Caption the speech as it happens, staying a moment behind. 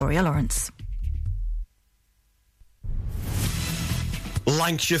Victoria Lawrence.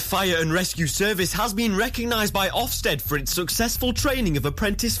 Lancashire Fire and Rescue Service has been recognised by Ofsted for its successful training of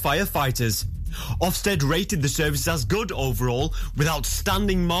apprentice firefighters. Ofsted rated the service as good overall, with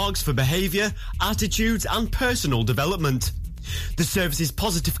outstanding marks for behaviour, attitudes and personal development. The service's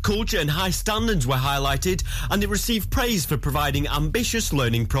positive culture and high standards were highlighted, and it received praise for providing ambitious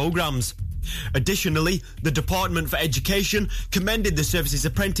learning programmes. Additionally, the Department for Education commended the service's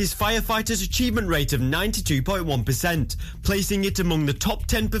apprentice firefighters' achievement rate of 92.1%, placing it among the top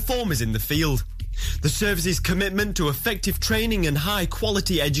 10 performers in the field. The service's commitment to effective training and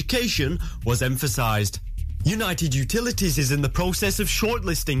high-quality education was emphasised. United Utilities is in the process of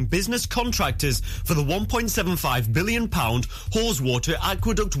shortlisting business contractors for the £1.75 billion Haweswater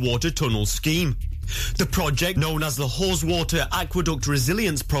Aqueduct Water Tunnel scheme. The project, known as the Haweswater Aqueduct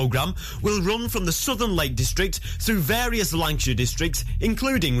Resilience Programme, will run from the Southern Lake District through various Lancashire districts,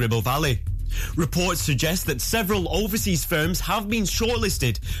 including Ribble Valley. Reports suggest that several overseas firms have been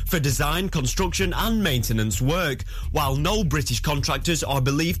shortlisted for design, construction and maintenance work, while no British contractors are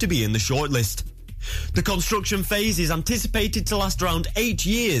believed to be in the shortlist. The construction phase is anticipated to last around 8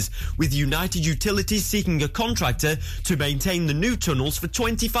 years, with United Utilities seeking a contractor to maintain the new tunnels for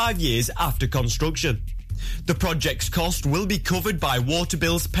 25 years after construction. The project's cost will be covered by water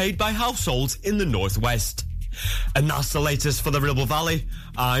bills paid by households in the northwest. And that's the latest for the Ribble Valley.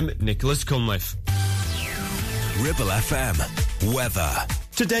 I'm Nicholas Cunliffe. Ribble FM weather.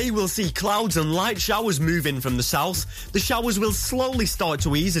 Today we'll see clouds and light showers move in from the south. The showers will slowly start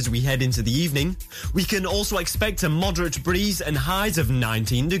to ease as we head into the evening. We can also expect a moderate breeze and highs of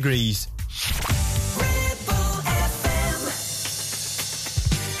 19 degrees.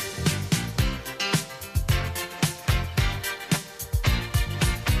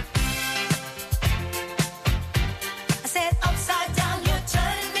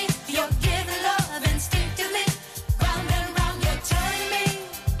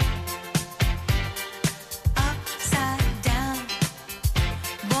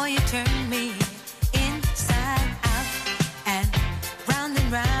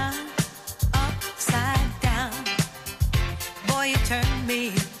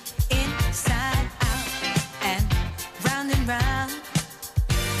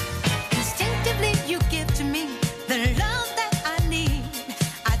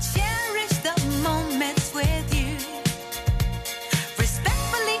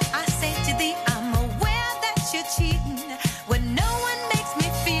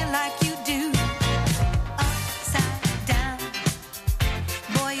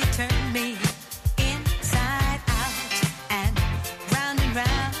 Turn me inside out and round and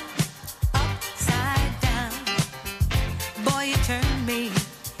round.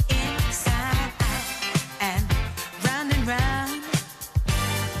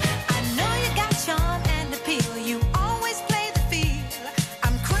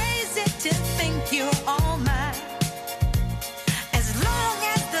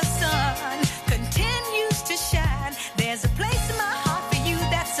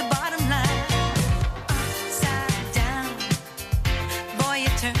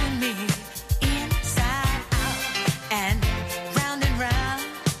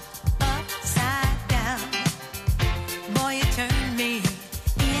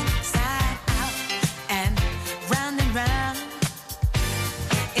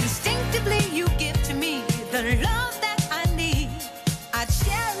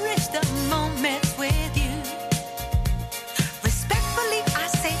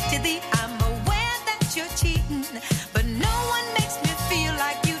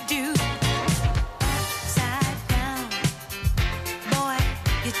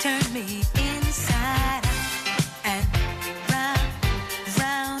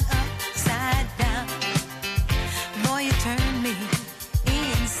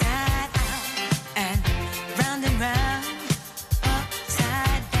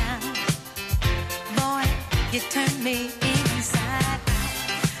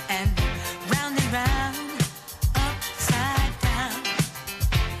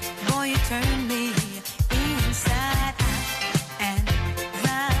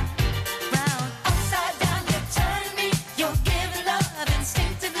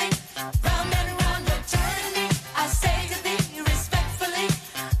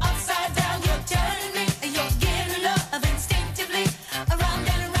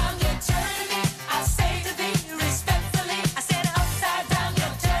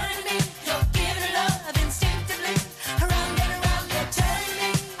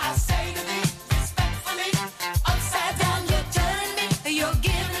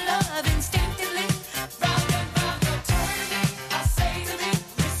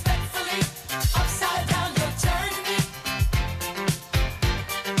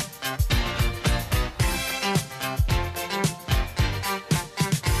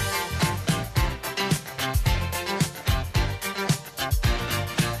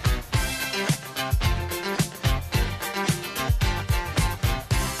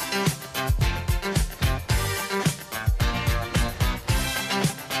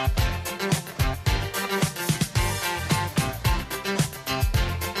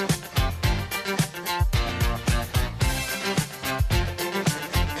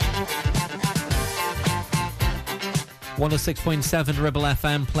 106.7 Ribble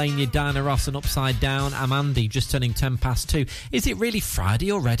FM, playing you Diana Ross and Upside Down. I'm Andy, just turning 2:10. Is it really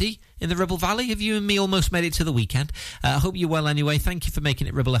Friday already in the Ribble Valley? Have you and me almost made it to the weekend? I hope you're well anyway. Thank you for making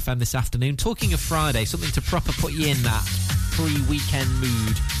it Ribble FM this afternoon. Talking of Friday, something to proper put you in that pre-weekend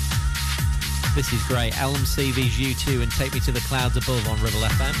mood. This is great. LMCV's U2 and Take Me to the Clouds Above on Ribble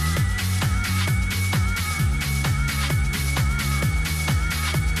FM.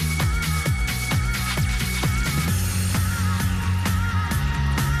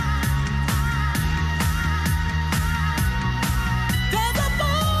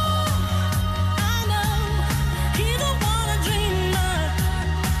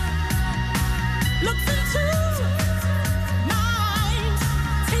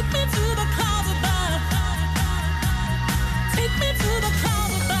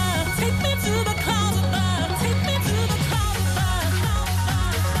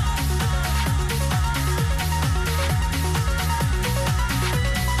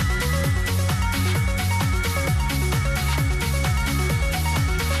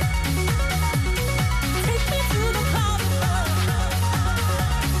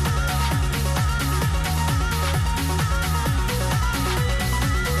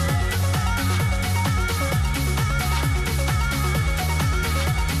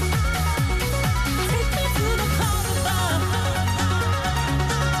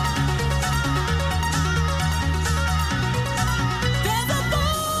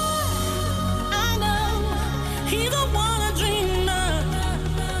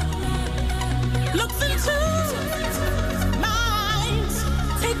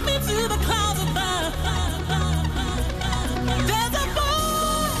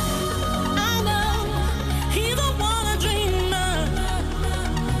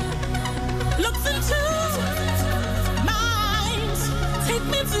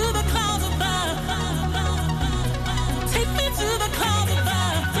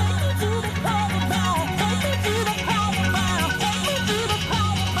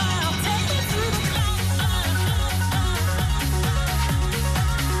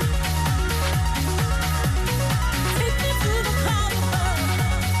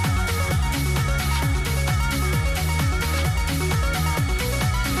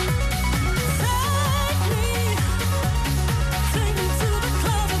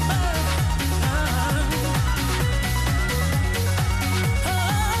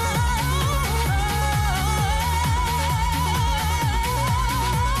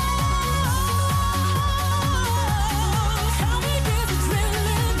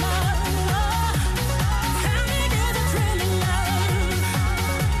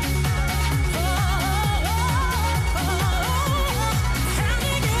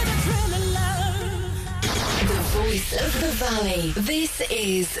 This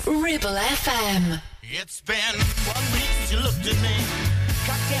is Ribble FM. It's been 1 week since you looked at me.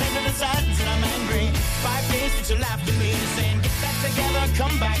 Cocked your head to the side and said I'm angry. 5 days since you laughed at me, saying get back together,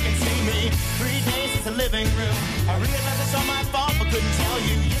 come back and see me. 3 days since the living room. I realized it's all my fault, but couldn't tell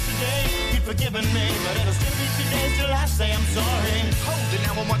you. Yesterday you'd forgiven me, but it'll still be 2 days till I say I'm sorry. Hold it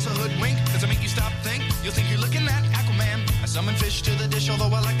now and watch a hoodwink. Does it make you stop think? You'll think you're looking at Aquaman. I summon fish to the dish, although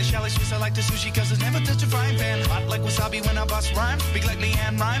I like the chalet Swiss, I like the sushi, cause it's never touch a frying pan. Hot like wasabi when I bust rhymes, big like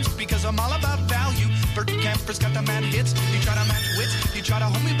Leanne rhymes, because I'm all about value. Bert Camper's got the mad hits, you try to match wits, you try to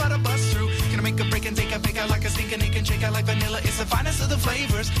hold me but I bust through. Gonna make a break and take a fake out like a stinking ache and shake out like vanilla, it's the finest of the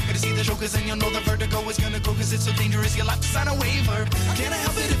flavors. Gonna see the jokers and you'll know the vertigo is gonna go, cause it's so dangerous, you'll have to sign a waiver. Can't I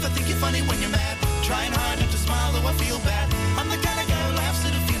help it if I think you're funny when you're mad? Trying hard not to smile though I feel bad. I'm the kind of guy who laughs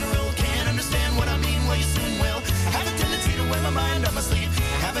at a funeral, can't understand what I mean, well you soon will. I have a tendency to wear my mind on my sleeve.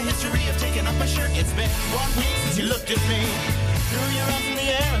 I have a history of taking off my shirt. It's been 1 week since you looked at me. Threw your arms in the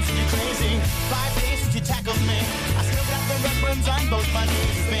air and said you're crazy. 5 days since you tackled me. I still got the red burns on both my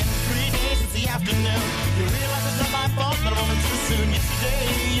knees. It's been 3 days since the afternoon. You realize it's not my fault, but I'm only too soon.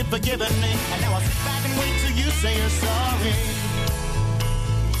 Yesterday you'd forgiven me, and now I'll sit back and wait till you say you're sorry.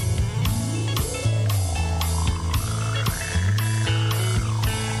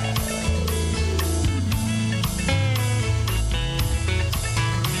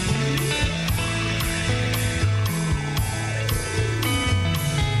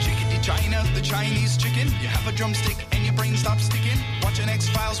 Chinese chicken, you have a drumstick and your brain stops sticking. Watching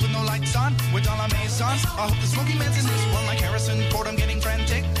X-Files with no lights on, with all our maisons. I hope the smoky man's in this one like Harrison Ford, I'm getting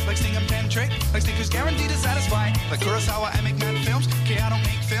frantic. Like Stingham Tantric, like Stinker's guaranteed to satisfy. Like Kurosawa, I make mad films. Okay, I don't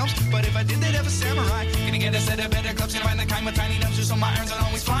make films, but if I did, they'd have a samurai. Gonna get a set of better clubs, gonna find the kind with tiny dumpsters, so my irons are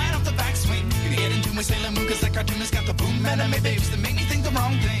always flying off the backswing. Gonna get into my Sailor Moon, cause that cartoonist got the boom anime babes that make me think the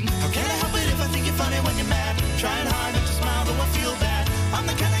wrong thing. How can I help it if I think you're funny when you're mad? Trying hard not to smile, though I feel bad. I'm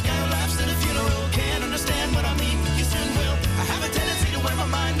the kind of guy who laughs at a funeral, can't understand what I mean. You soon will.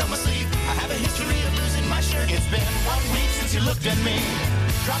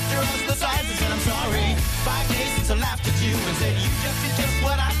 Dropped her hands to the sides and said I'm sorry. 5 days since I laughed at you and said you just did just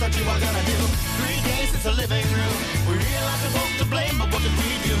what I thought you were gonna do. 3 days since the living room, we realized we're both to blame, but what did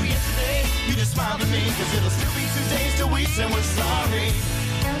we do? Yesterday, you just smiled at me, cause it'll still be 2 days till we say we're sorry.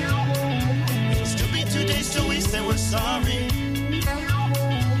 It'll still be 2 days till we say we're sorry.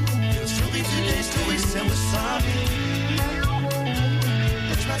 It'll still be 2 days till we say we're sorry.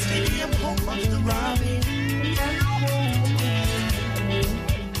 Dutchman Stadium, home of the Robbie.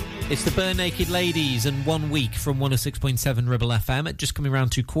 It's the Bare Naked Ladies and 1 week from 106.7 Ribble FM, just coming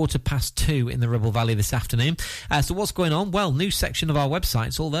around to 2:15 in the Ribble Valley this afternoon. So what's going on? Well, new section of our website,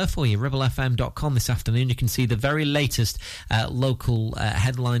 it's all there for you, ribblefm.com this afternoon. You can see the very latest local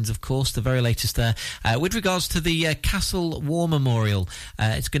headlines, of course, the very latest there. With regards to the Castle War Memorial,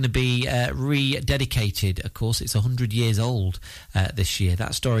 it's going to be rededicated, of course. It's 100 years old this year.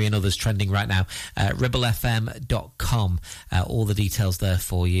 That story and others trending right now. ribblefm.com, all the details there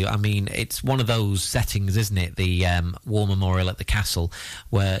for you. I mean, it's one of those settings, isn't it? The War Memorial at the castle,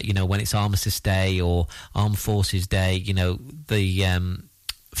 where, you know, when it's Armistice Day or Armed Forces Day, you know, the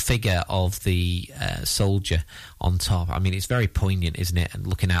figure of the soldier on top. I mean, it's very poignant, isn't it? And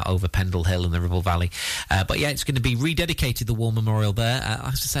looking out over Pendle Hill and the Ribble Valley. But yeah, it's going to be rededicated, the War Memorial there.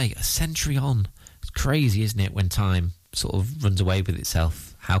 I have to say, a century on. It's crazy, isn't it, when time sort of runs away with itself.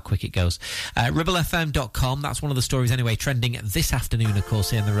 How quick it goes. ribblefm.com, that's one of the stories anyway, trending this afternoon, of course,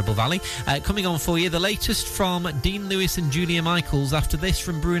 here in the Ribble Valley. Coming on for you, the latest from Dean Lewis and Julia Michaels. After this,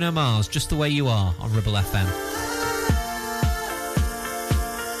 from Bruno Mars, Just the Way You Are, on Ribble FM.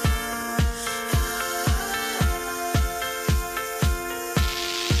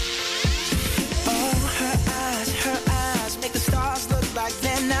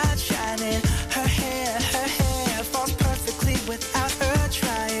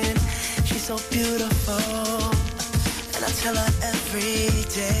 Tell her every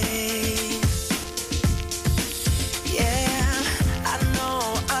day. Yeah, I know.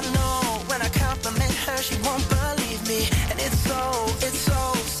 When I compliment her, she won't believe me, and it's so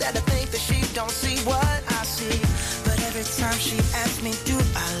sad to think that she don't see what I see. But every time she asks me, do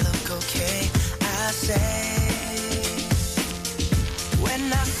I look okay? I say,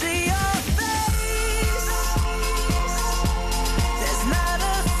 when I see your face, there's not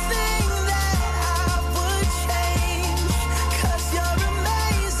a thing that I would change. 'Cause you're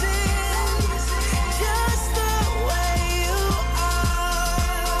amazing, just the way you are.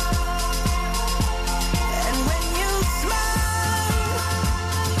 And when you smile,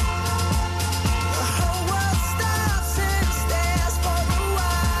 the whole world stops and stares for a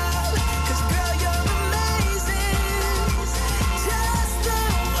while. 'Cause girl, you're amazing, just the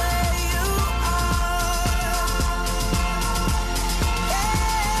way you are.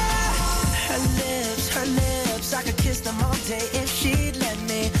 Yeah. Her lips, I could kiss them all day if she'd let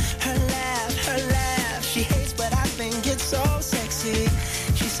me. Her laugh, she hates but I think it's so sexy.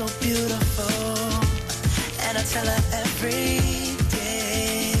 She's so beautiful, and I tell her every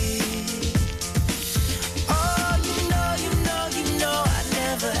day. Oh, you know, I'd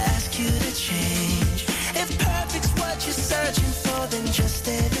never ask you to change. If perfect's what you're searching for, then just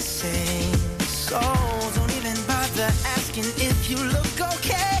stay the same. So don't even bother asking if you look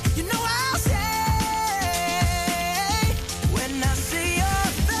okay. You know I'll say, when I see your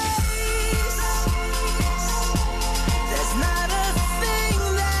face, there's not a thing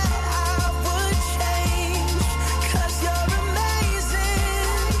that I would change. 'Cause you're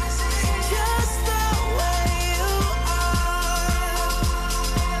amazing, just the way you are.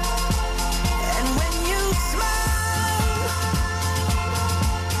 And when you smile,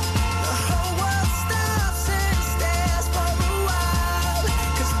 the whole world stops and stares for a while.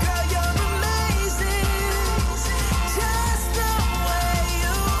 'Cause girl, you're amazing, just the way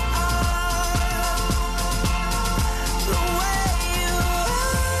you are. The way you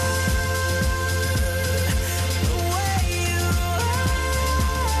are. The way you are.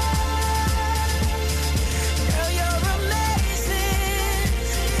 Girl, you're amazing,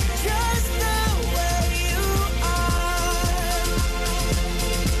 just the way you are.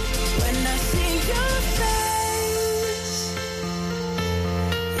 When I see your face,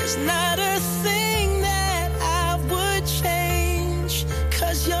 there's not a thing that I would change.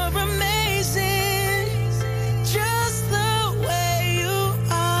 'Cause you're amazing, just the way you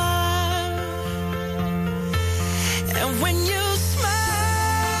are. And when you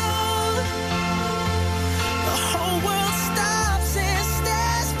smile, the whole world stops and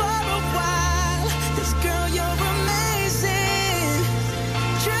stares for a while. 'Cause girl, you're amazing,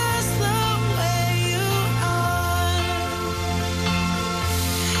 just the way you are.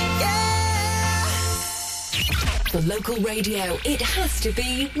 Yeah. The local radio, it has to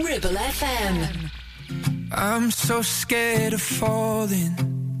be Ribble FM. I'm so scared of falling.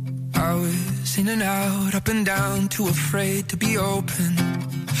 I was in and out, up and down, too afraid to be open.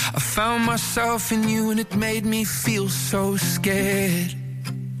 I found myself in you and it made me feel so scared.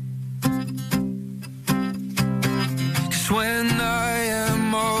 'Cause when I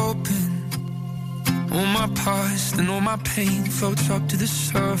am open, all my past and all my pain floats up to the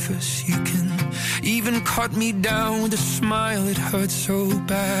surface. You can even cut me down with a smile, it hurts so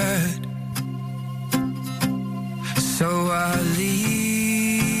bad. So I leave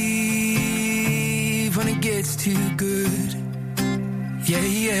when it gets too good. Yeah,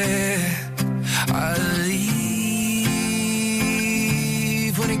 yeah. I leave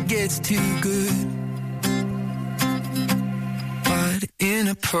when it gets too good. But in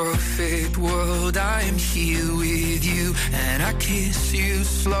a perfect world, I am here with you, and I kiss you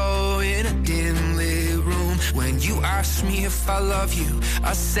slow in a dim lit room. When you ask me if I love you,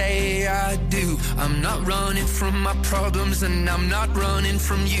 I say I do. I'm not running from my problems, and I'm not running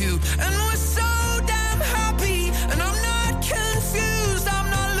from you. And we're so damn happy, and I'm not confused. I'm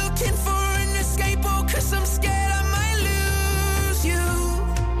not looking for an escape, oh, 'cause I'm scared I might lose you.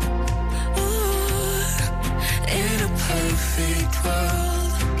 Ooh, in a perfect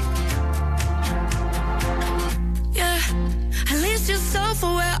world. Yeah, at least you're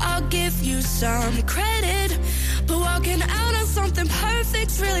self-aware, I'll give you some credit. But walking out on something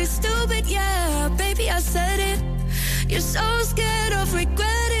perfect's really stupid, yeah. Baby, I said it. You're so scared of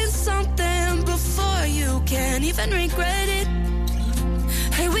regretting something before you can even regret it.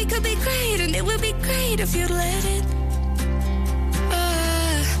 Hey, we could be great, and it would be great if you'd let it.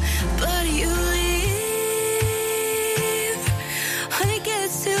 But you leave when it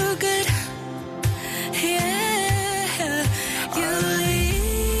gets too good. Yeah, you leave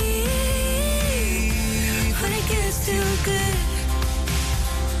when it gets too good.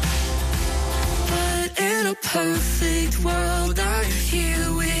 But in a perfect world, I'm here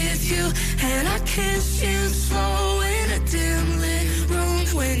with you, and I kiss you slow in a dim lit room.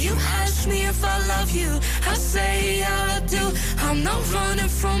 When you ask me if I love you, I say I do. I'm not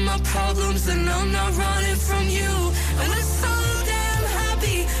running from my problems, and I'm not running from you. And we're so damn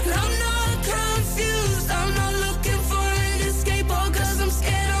happy, and I'm not confused. I'm not looking for an escape, oh, 'cause I'm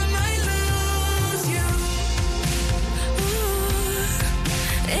scared I might lose you. Ooh,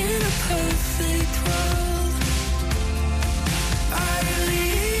 in a perfect world, I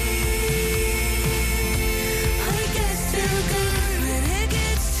leave when it gets too good. When it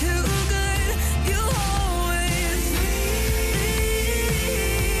gets too good, you always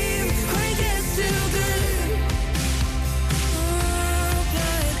leave when it gets too good. Oh,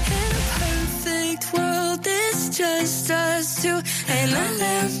 but in a perfect world, it's just us two, and I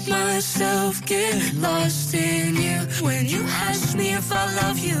let myself get lost in you. When you ask me if I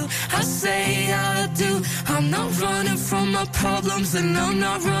love you, I say I do. I'm not running from my problems, and I'm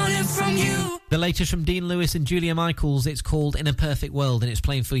not running from you. The latest from Dean Lewis and Julia Michaels. It's called In a Perfect World, and it's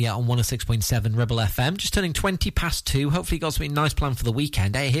playing for you on 106.7 Ribble FM. Just turning 20 past 2. Hopefully you got something nice planned for the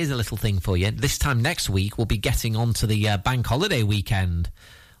weekend. Hey, here's a little thing for you. This time next week, we'll be getting on to the bank holiday weekend.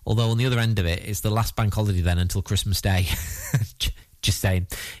 Although on the other end of it, it's the last bank holiday then until Christmas Day. Just saying.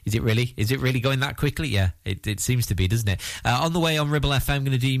 Is it really going that quickly? Yeah, it seems to be, doesn't it? On the way on Ribble FM, I'm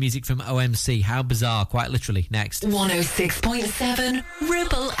going to do music from OMC. How bizarre, quite literally. Next. 106.7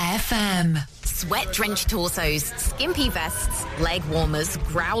 Ribble FM. Sweat-drenched torsos, skimpy vests, leg warmers,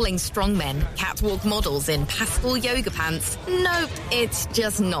 growling strongmen, catwalk models in pastel yoga pants. Nope, it's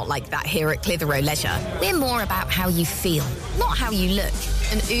just not like that here at Clitheroe Leisure. We're more about how you feel, not how you look.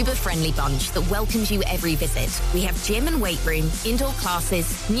 An uber-friendly bunch that welcomes you every visit. We have gym and weight room, indoor classes,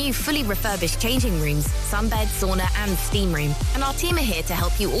 new fully refurbished changing rooms, sunbed, sauna and steam room. And our team are here to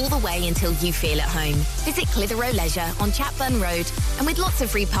help you all the way until you feel at home. Visit Clitheroe Leisure on Chatburn Road, and with lots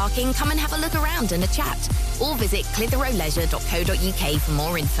of free parking, come and have a look around and a chat. Or visit clitheroeleisure.co.uk for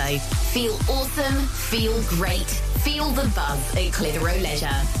more info. Feel awesome, feel great, feel the buzz at Clitheroe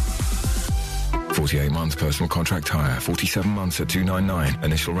Leisure. 48 months personal contract hire, 47 months at $299.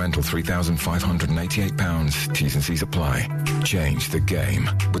 Initial rental £3,588. T's and C's apply. Change the game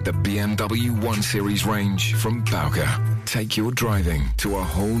with the BMW 1 Series range from Bowker. Take your driving to a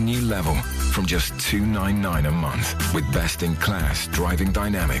whole new level from just $299 a month with best-in-class driving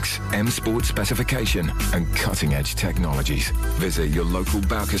dynamics, M Sport specification and cutting-edge technologies. Visit your local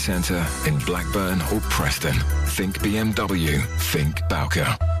Bowker Centre in Blackburn or Preston. Think BMW. Think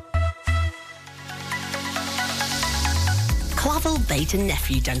Bowker. Clavel Bait and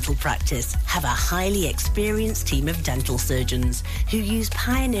Nephew Dental Practice have a highly experienced team of dental surgeons who use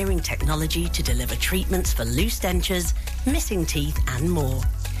pioneering technology to deliver treatments for loose dentures, missing teeth and more.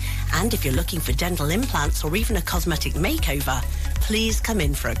 And if you're looking for dental implants or even a cosmetic makeover, please come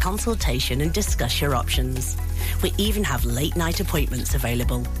in for a consultation and discuss your options. We even have late night appointments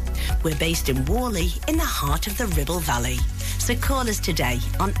available. We're based in Worley in the heart of the Ribble Valley. So call us today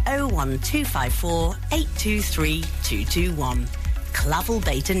on 01254 823 221. Clavel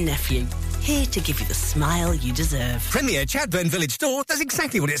Bait and Nephew. Here to give you the smile you deserve. Premier Chadburn Village Store does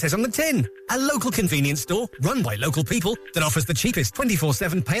exactly what it says on the tin. A local convenience store run by local people that offers the cheapest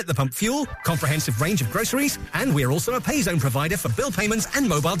 24/7 pay-at-the-pump fuel, comprehensive range of groceries, and we're also a pay zone provider for bill payments and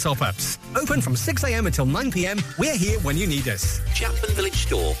mobile top-ups. Open from 6 a.m. until 9 p.m. We're here when you need us. Chapman Village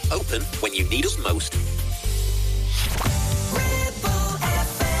Store, open when you need us most.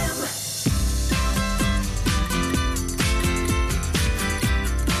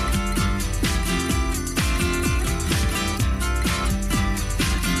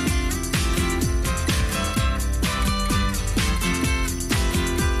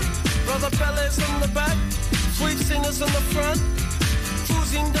 In the back, sweet singers in the front,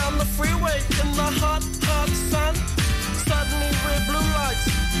 cruising down the freeway in the hot, hot sun. Suddenly red blue lights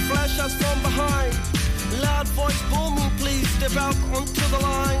flash us from behind. Loud voice booming, please step out onto the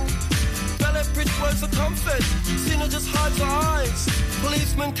line. Ballet bridge words of comfort, Cena just hides her eyes.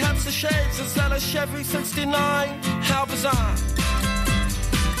 Policeman taps the shades inside a Chevy 69. How bizarre,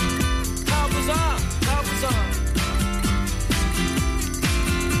 how bizarre, how bizarre.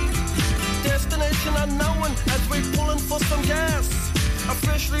 Destination unknown as we pulling for some gas.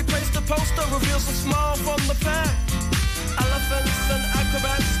 Officially placed a poster reveals a smile from the pack. Elephants and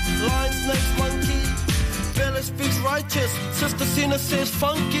acrobats, lion, snakes, monkey. Billy speaks righteous, Sister Cena says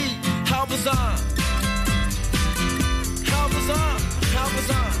funky. How bizarre, how bizarre, how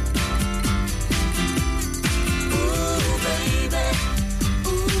bizarre. Ooh baby,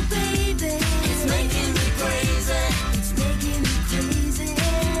 it's making me crazy. It's making me crazy.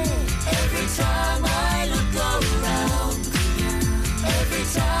 Every time I look around, every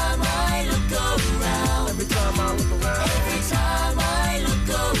time I look around, every time I look around, every time I look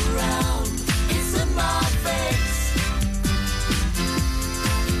around, it's in my face.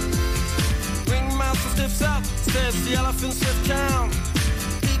 Ringmaster stiffs up, says the elephant stiff down.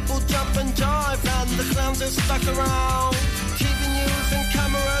 People jump and jive and the clowns are stuck around. TV news and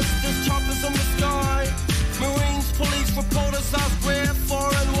cameras, there's choppers in the sky. Marines, police, reporters ask where, for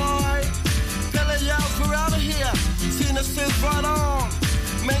and why. Pele yells, we're out of here. Cena says right on.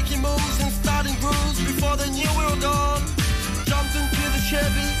 Making moves and starting grooves before they knew we were gone. Jumped into the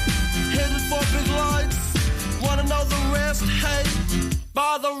Chevy, headed for big lights. Wanna know the rest? Hey,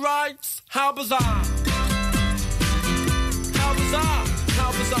 by the rights. How bizarre. How bizarre.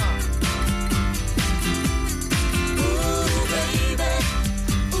 How bizarre.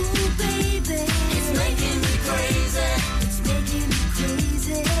 Ooh baby, it's making me crazy. It's making me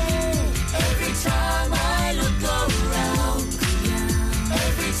crazy. Every time I look around,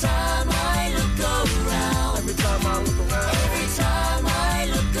 every time I look around, every time I look around, every time I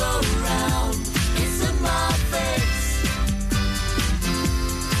look around, it's in my face.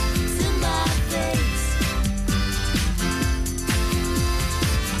 It's in my face.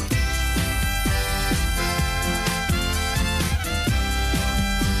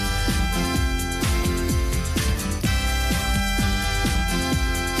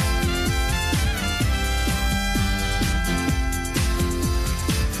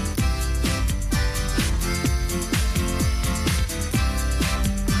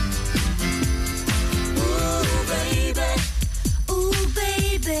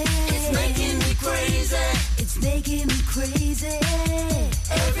 Making me crazy.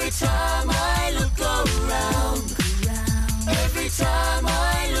 Every time I look around, every time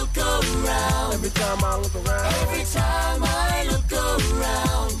I look around, every time I look around, every time I look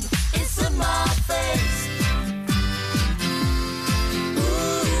around, it's in my face.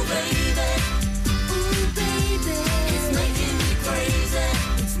 Ooh baby, it's making me crazy.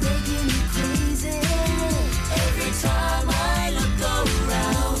 It's making me crazy. Every time I look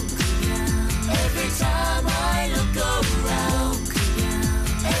around, every time I look around,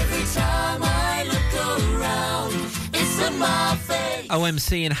 every time I look around, it's in my face.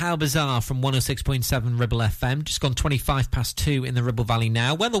 OMC and How Bizarre from 106.7 Ribble FM. Just gone 2:25 in the Ribble Valley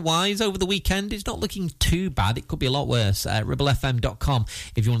now. Weather-wise, over the weekend, it's not looking too bad. It could be a lot worse. RibbleFM.com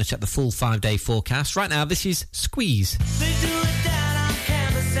if you want to check the full 5-day forecast. Right now, this is Squeeze. They do it down on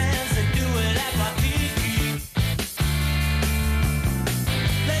canvas sands and do it at Waikiki.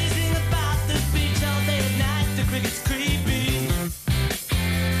 Blazing about this beach all day and night, the crickets creepy.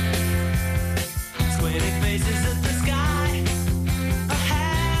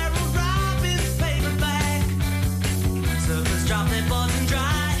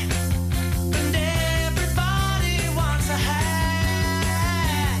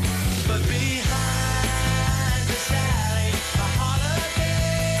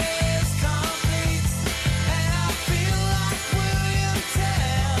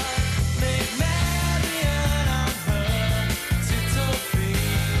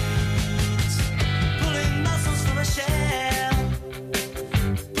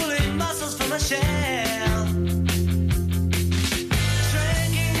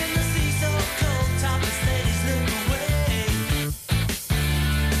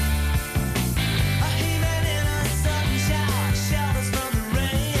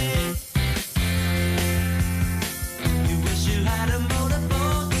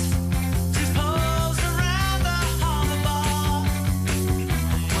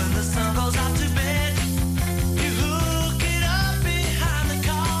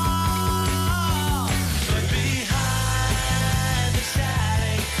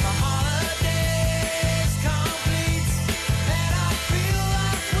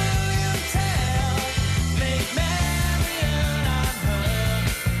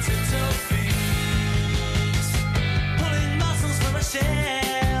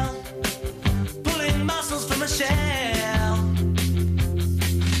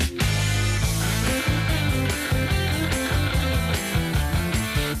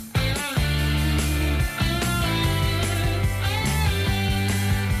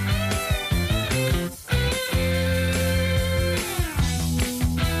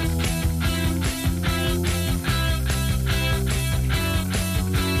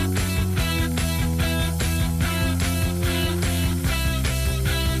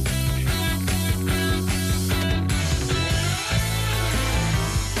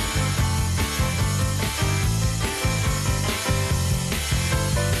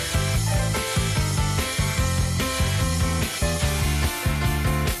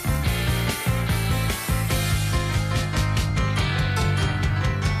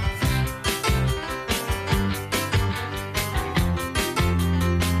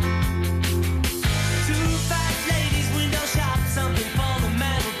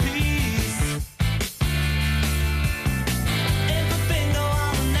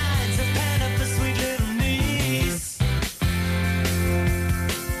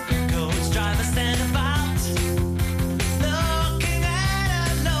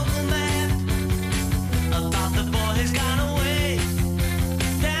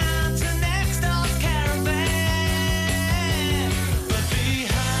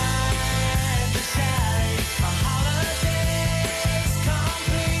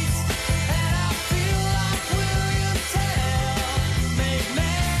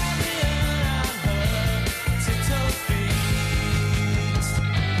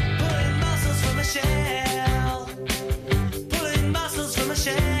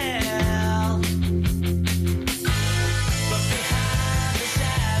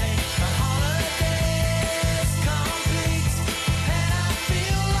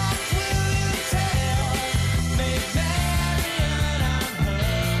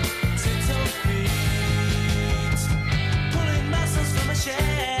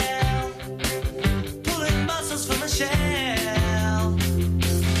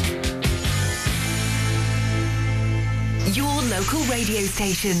 radio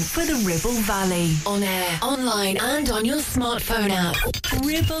station for the Ribble Valley. On air, online and on your smartphone app.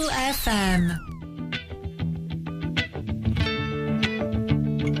 Ribble FM.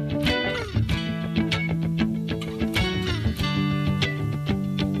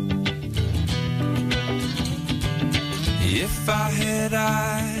 If I had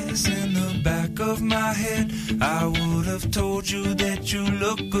eyes in the back of my head, I would have told you that you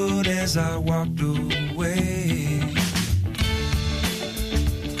look good as I walked away.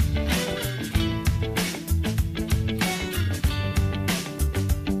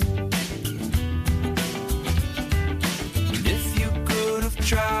 If you could have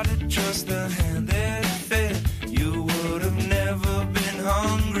tried to trust the hand that fed, you would have never been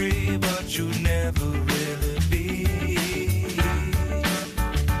hungry, but you never really be.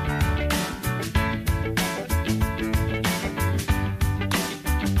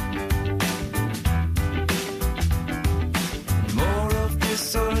 More of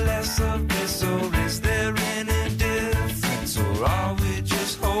this or less of this, or is there any difference? Or are we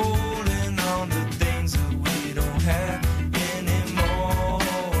just holding on to things that we don't have anymore?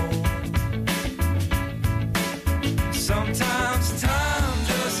 Sometimes time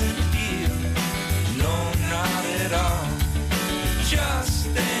doesn't heal, no, not at all. Just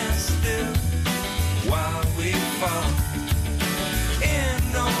stand still while we fall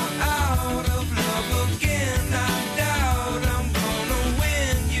in or out of love again. I doubt I'm gonna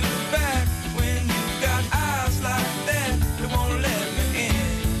win you back when you got eyes like that that won't let me in.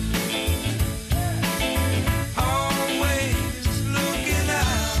 Always looking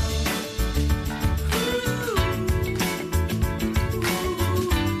out.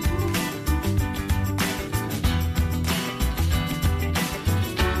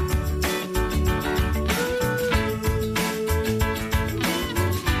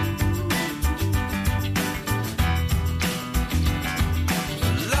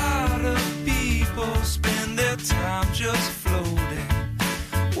 A lot of people spend their time just floating.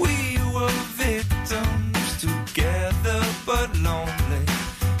 We were victims together but lonely.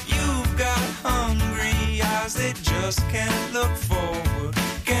 You've got hungry eyes, they just can't look forward.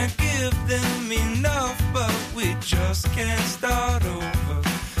 Can't give them enough, but we just can't start over.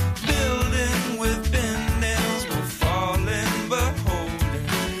 Building with bent nails, we're falling but holding.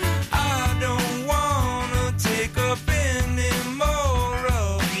 I don't wanna take up any more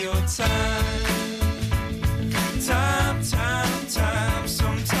of your time. Time,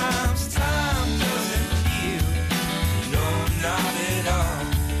 sometimes time doesn't heal, no, not at all.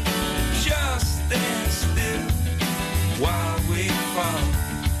 Just stand still while we fall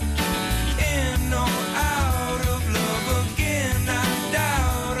in or out of love again. I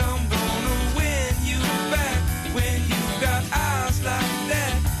doubt I'm gonna win you back when you got eyes like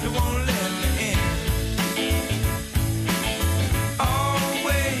that that won't let me in.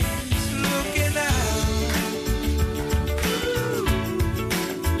 Always looking out.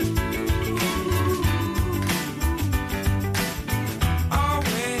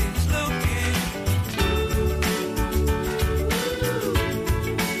 Always looking.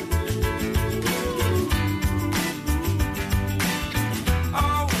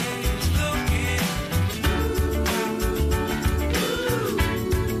 Always looking.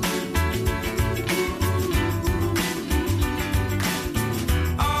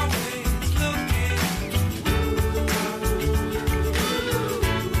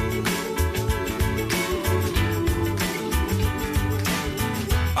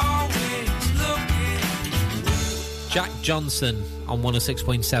 Always Jack Johnson on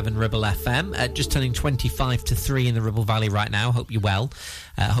 106.7 Ribble FM, just turning 25 to 3 in the Ribble Valley right now. Hope you're well.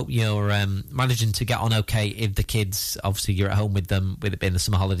 Hope you're managing to get on okay if the kids, obviously you're at home with them, with it being the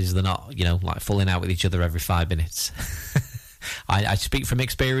summer holidays, they're not, like falling out with each other every 5 minutes. I speak from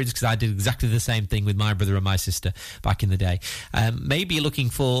experience because I did exactly the same thing with my brother and my sister back in the day. Maybe you're looking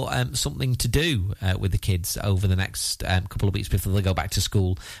for something to do with the kids over the next couple of weeks before they go back to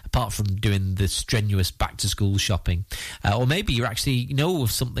school, apart from doing the strenuous back-to-school shopping. Or maybe you actually know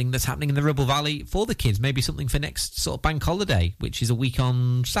of something that's happening in the Ribble Valley for the kids, maybe something for next sort of bank holiday, which is a week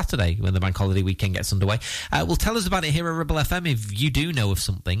on Saturday when the bank holiday weekend gets underway. Well, tell us about it here at Ribble FM if you do know of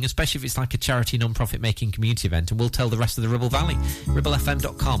something, especially if it's like a charity non-profit making community event, and we'll tell the rest of the Ribble Valley.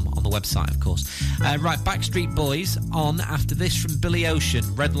 RibbleFM.com on the website, of course. Right, Backstreet Boys on after this from Billy Ocean.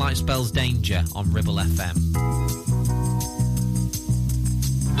 Red light spells danger on Ribble FM.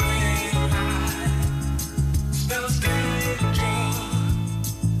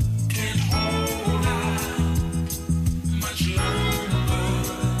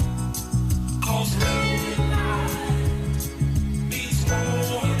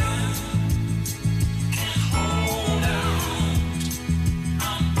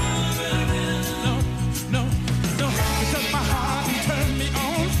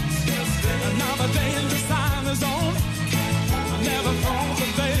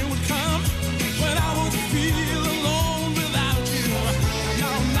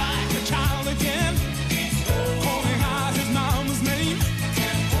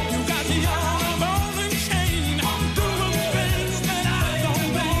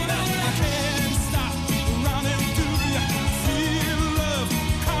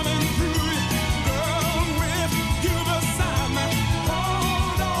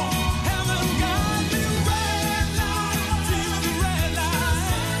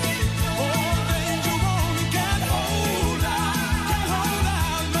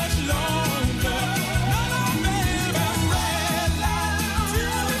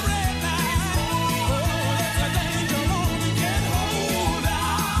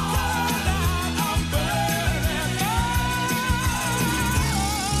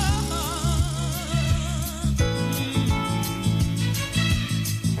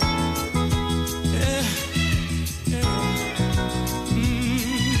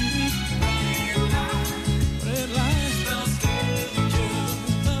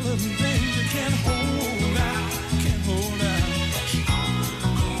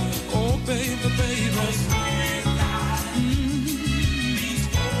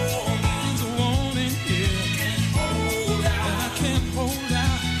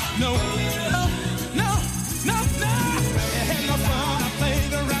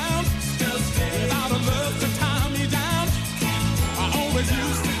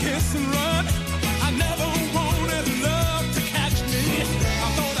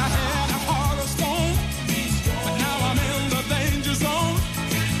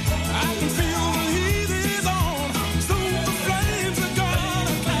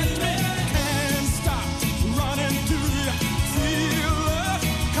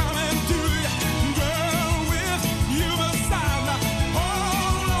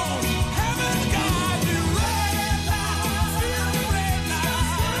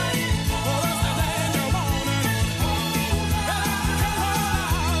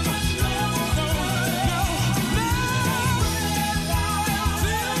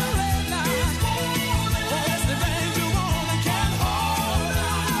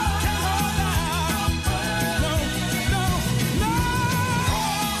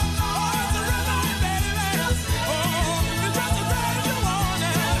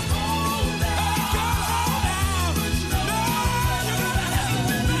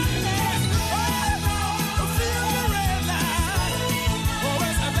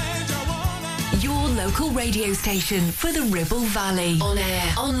 local radio station for the Ribble Valley. On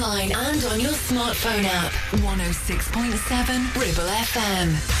air, online and on your smartphone app. 106.7 Ribble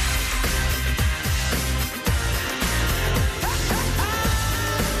FM.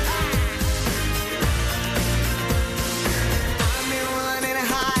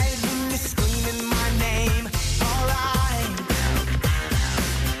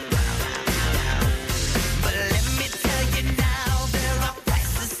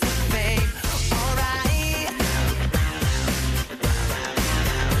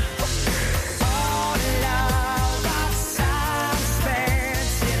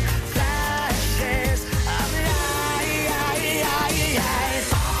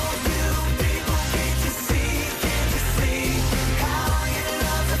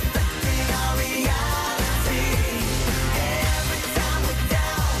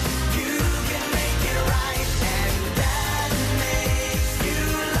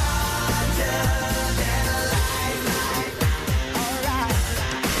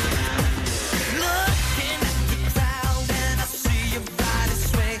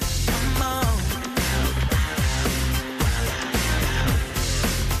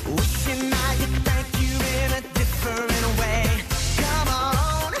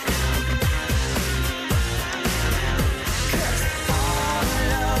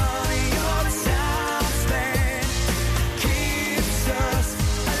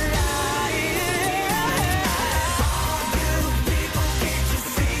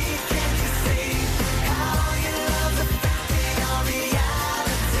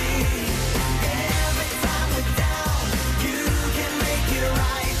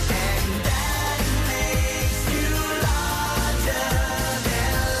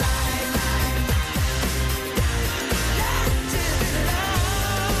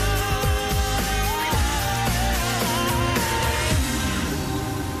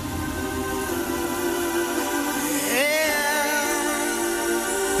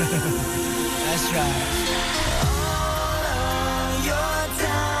 That's right.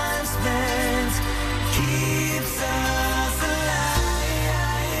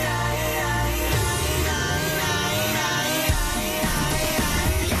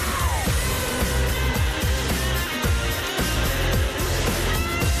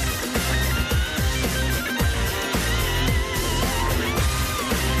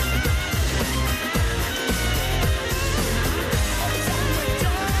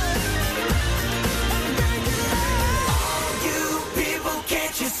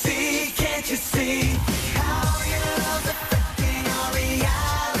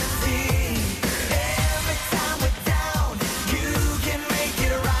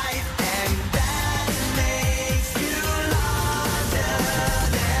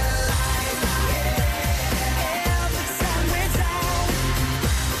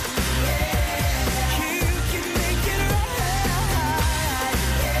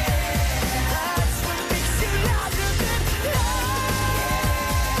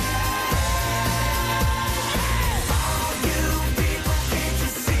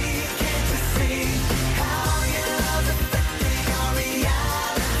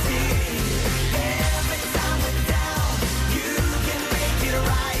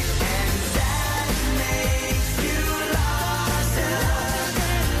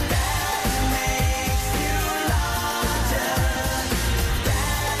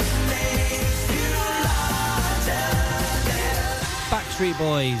 Street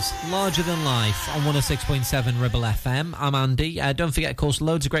Boys, Larger Than Life on 106.7 Ribble FM. I'm Andy. Don't forget, of course,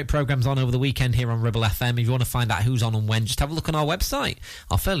 loads of great programmes on over the weekend here on Ribble FM. If you want to find out who's on and when, just have a look on our website,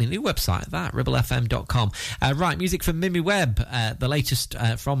 our fairly new website, that, ribblefm.com. Right, music from Mimi Webb, the latest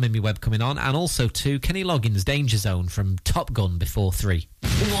from Mimi Webb coming on, and also to Kenny Loggins' Danger Zone from Top Gun before 3.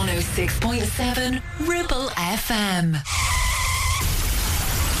 106.7 Ribble FM.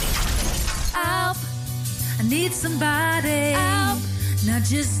 Help, I need somebody. Help. Not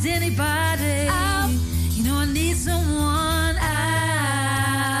just anybody. Ow. You know I need someone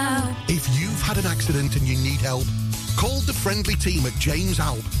out. If you've had an accident and you need help, call the friendly team at James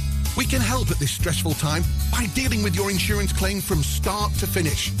Alp. We can help at this stressful time by dealing with your insurance claim from start to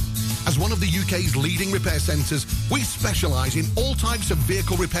finish. As one of the UK's leading repair centres, we specialise in all types of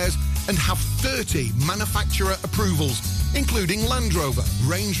vehicle repairs and have 30 manufacturer approvals, including Land Rover,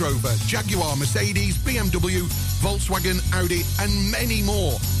 Range Rover, Jaguar, Mercedes, BMW, Volkswagen, Audi, and many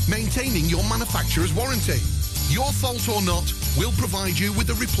more, maintaining your manufacturer's warranty. Your fault or not, we'll provide you with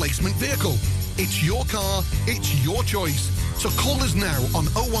a replacement vehicle. It's your car, it's your choice. So call us now on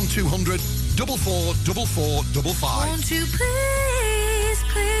 01200 444455. Won't you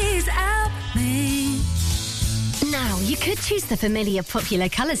please help me? Now you could choose the familiar popular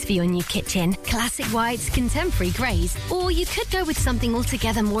colours for your new kitchen. Classic whites, contemporary greys. Or you could go with something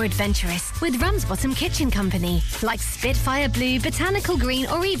altogether more adventurous with Ramsbottom Kitchen Company. Like Spitfire Blue, Botanical Green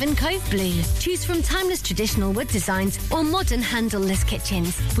or even Cove Blue. Choose from timeless traditional wood designs or modern handleless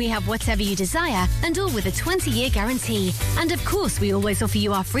kitchens. We have whatever you desire and all with a 20-year guarantee. And of course, we always offer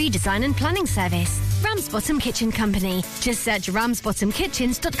you our free design and planning service. Ramsbottom Kitchen Company. Just search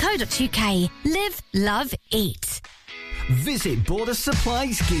ramsbottomkitchens.co.uk. Live, love, eat. Visit Border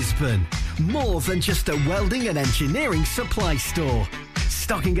Supplies Gisborne. More than just a welding and engineering supply store.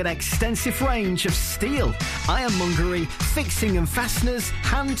 Stocking an extensive range of steel, ironmongery, fixing and fasteners,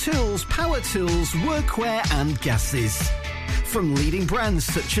 hand tools, power tools, workwear and gases. From leading brands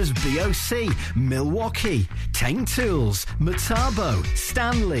such as BOC, Milwaukee, Tang Tools, Metabo,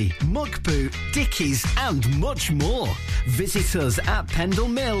 Stanley, Muck Boot, Dickies and much more. Visit us at Pendle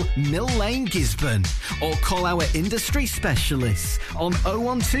Mill, Mill Lane, Gisborne or call our industry specialists on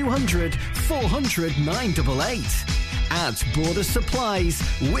 01200 400 988. At Border Supplies,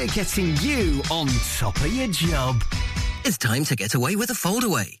 we're getting you on top of your job. It's time to get away with a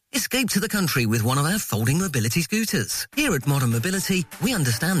foldaway. Escape to the country with one of our folding mobility scooters. Here at Modern Mobility, we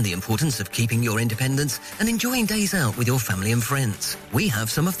understand the importance of keeping your independence and enjoying days out with your family and friends. We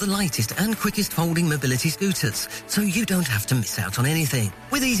have some of the lightest and quickest folding mobility scooters, so you don't have to miss out on anything.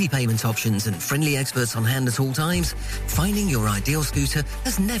 With easy payment options and friendly experts on hand at all times, finding your ideal scooter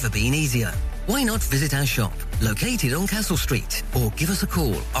has never been easier. Why not visit our shop, located on Castle Street, or give us a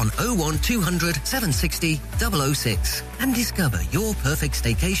call on 01200 760 006 and discover your perfect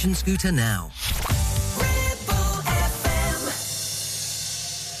staycation scooter now.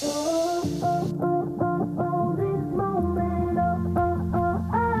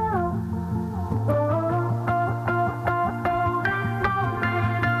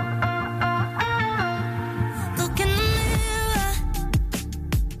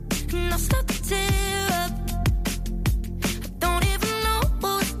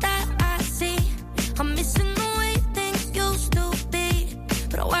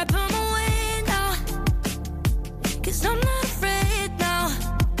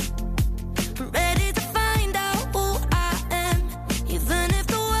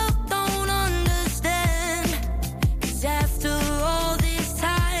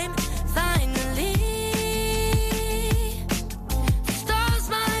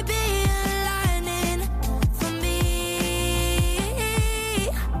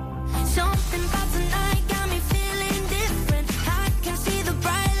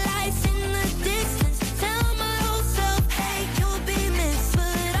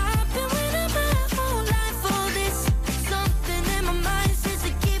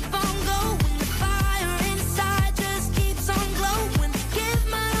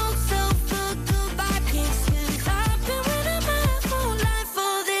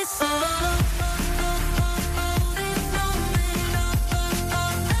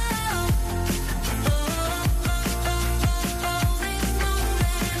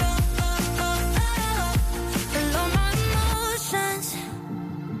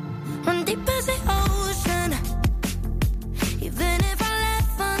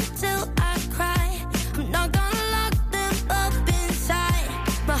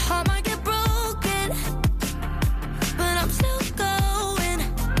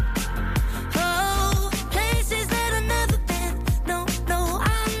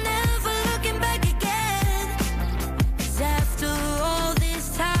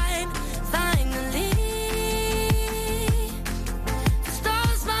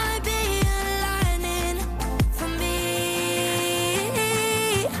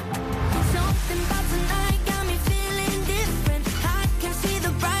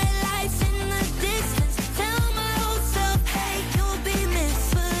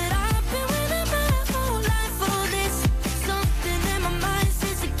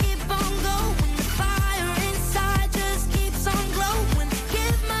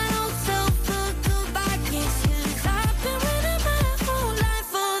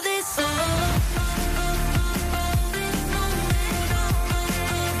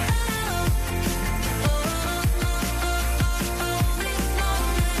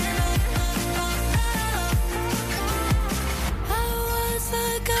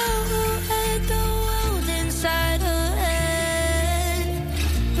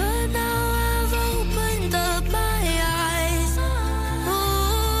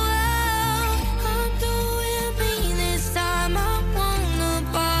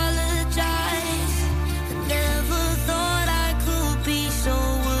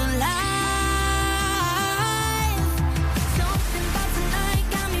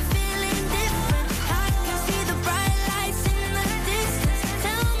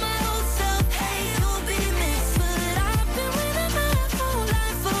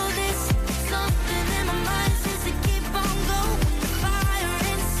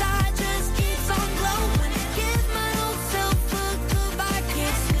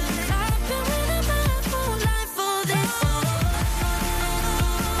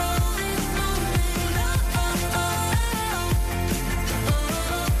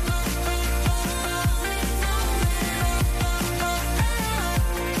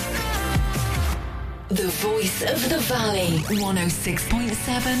 The voice of the valley.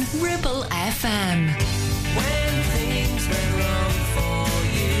 106.7 Ribble FM. When things went wrong for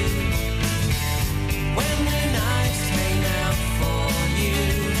you, when the nights came out for you,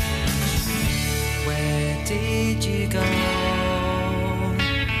 where did you go?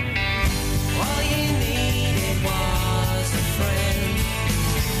 All you needed was a friend.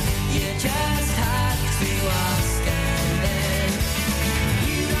 You just had to ask, and then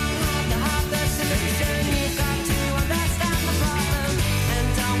you don't have to have the solution. You've got to understand the problem, and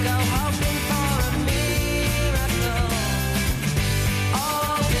don't go hoping for a miracle.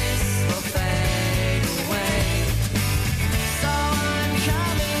 All this will fade away, so I'm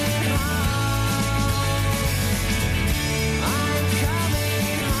coming home. I'm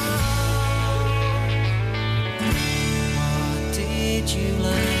coming home. What did you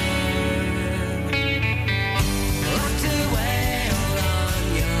learn? Locked away all on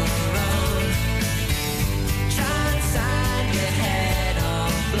your own. Try and sign your head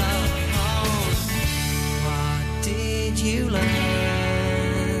all blown. What did you learn?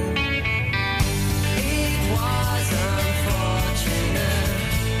 It was unfortunate.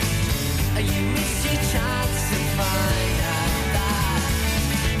 You missed your chance to find out that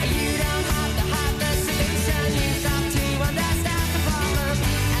you don't have to have the solution. You've got to understand the problem,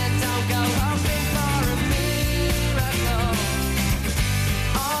 and don't go hoping for a miracle.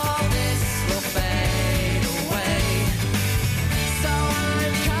 All this will fade away, so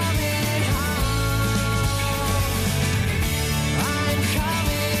I'm coming home. I'm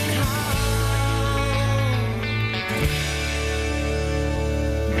coming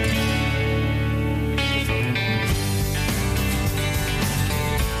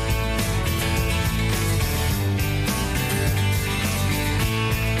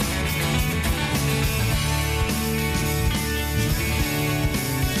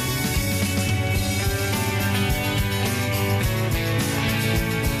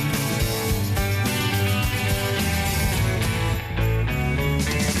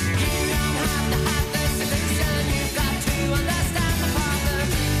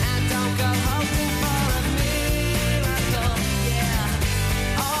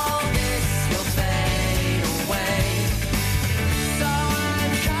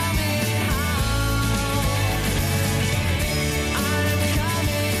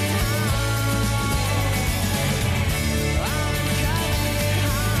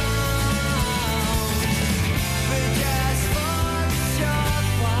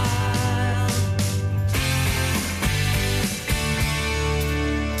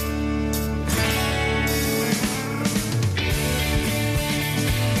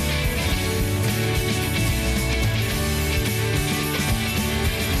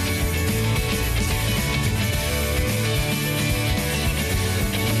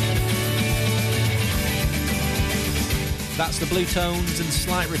That's the Blue Tones and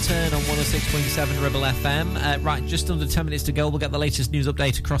Slight Return on 106.7 Ribble FM. Right, just under 10 minutes to go. We'll get the latest news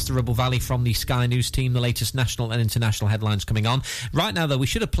update across the Ribble Valley from the Sky News team, the latest national and international headlines coming on. Right now, though, we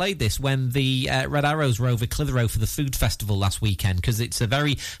should have played this when the Red Arrows were over Clitheroe for the food festival last weekend, because it's a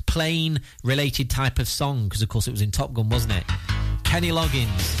very plane-related type of song, because, of course, it was in Top Gun, wasn't it? Kenny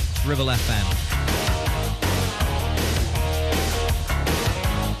Loggins, Ribble FM.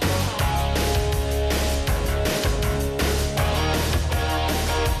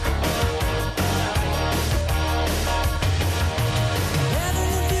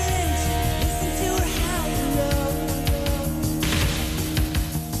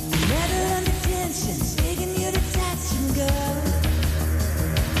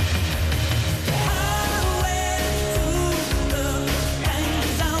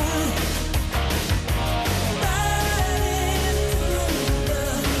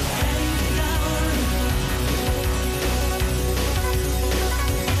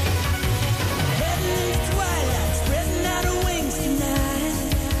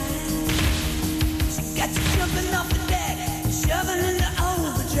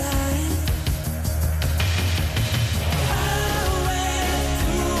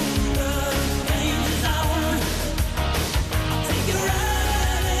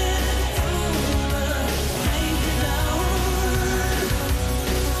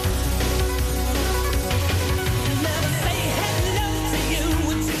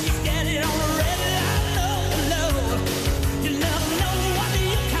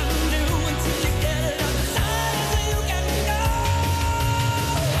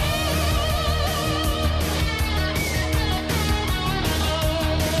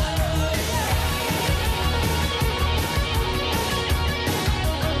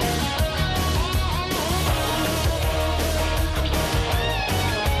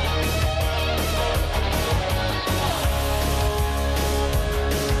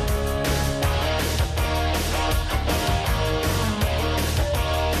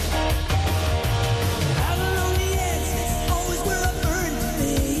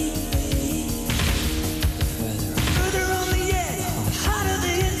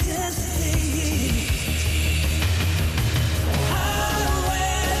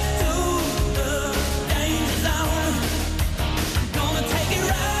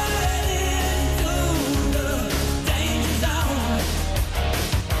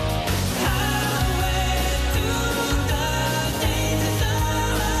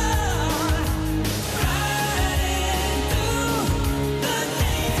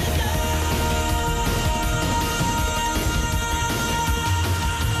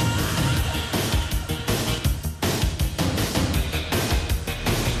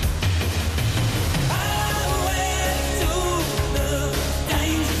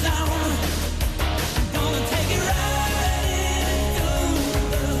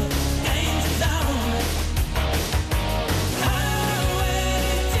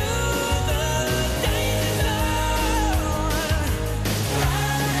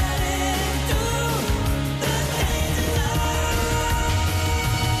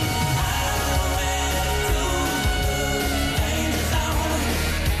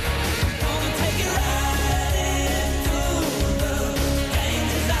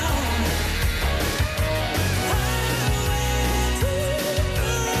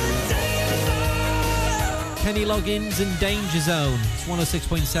 Kenny Loggins and Danger Zone. It's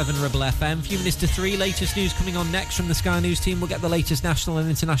 106.7 Ribble FM. A few minutes to 3. Latest news coming on next from the Sky News team. We'll get the latest national and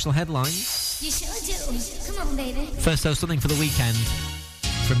international headlines. You sure do. Come on, baby. First, though, something for the weekend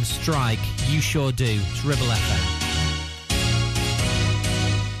from Strike. You sure do. It's Ribble FM.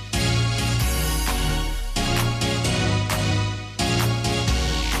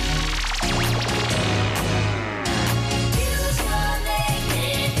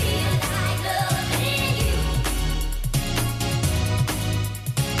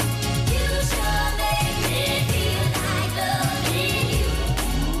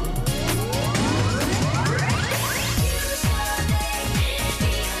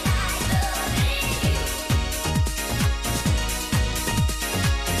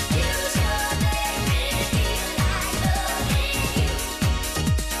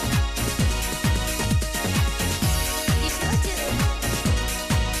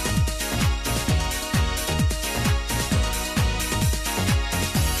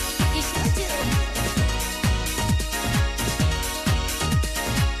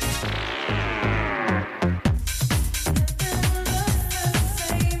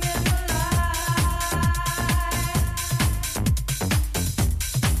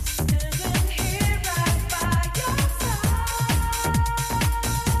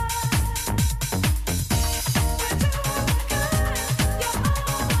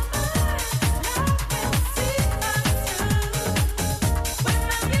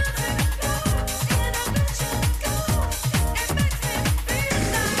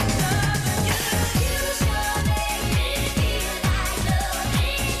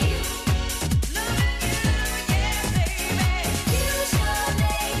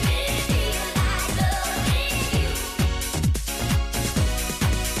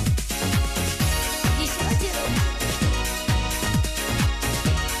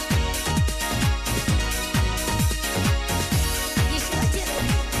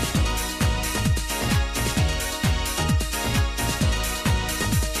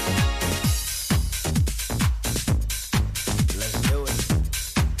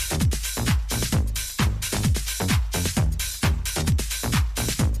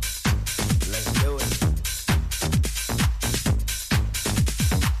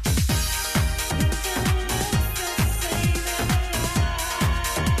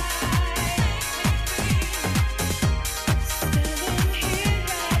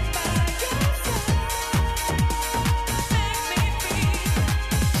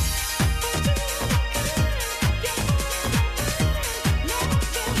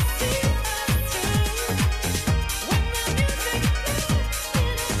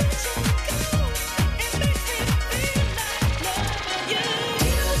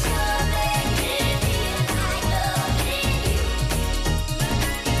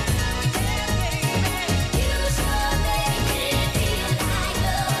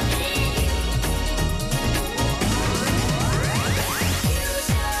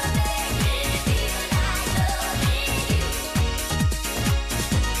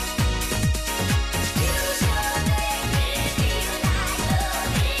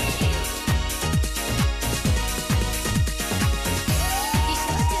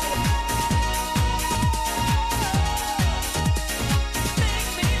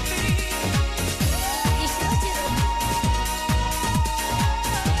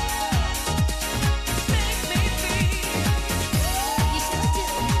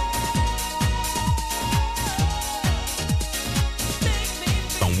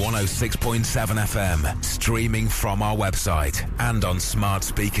 On 106.7 FM, streaming from our website and on smart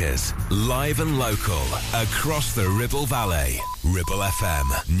speakers, live and local, across the Ribble Valley. Ribble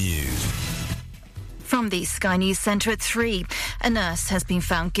FM News. From the Sky News Centre at 3, a nurse has been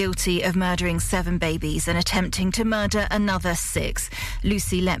found guilty of murdering 7 babies and attempting to murder another 6.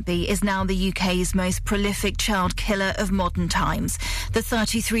 Lucy Letby is now the UK's most prolific child killer of modern times. The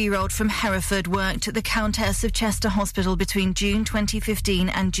 33-year-old from Hereford worked at the Countess of Chester Hospital between June 2015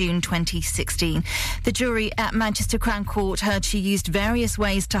 and June 2016. The jury at Manchester Crown Court heard she used various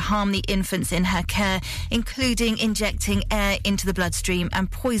ways to harm the infants in her care, including injecting air into the bloodstream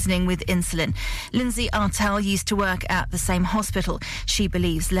and poisoning with insulin. Lindsay Artell used to work at the same hospital. She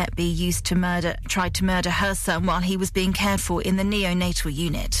believes Letby tried to murder her son while he was being cared for in the neonatal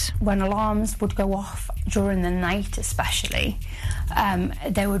unit. When alarms would go off during the night especially,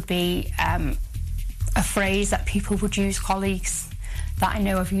 there would be a phrase that people would use, colleagues that I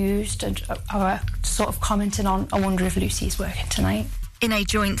know have used and are sort of commenting on, I wonder if Lucy's working tonight. In a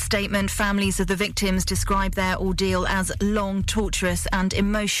joint statement, families of the victims described their ordeal as long, torturous and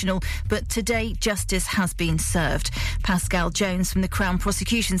emotional, but today justice has been served. Pascal Jones from the Crown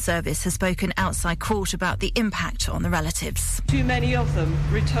Prosecution Service has spoken outside court about the impact on the relatives. Too many of them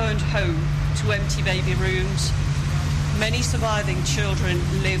returned home to empty baby rooms. Many surviving children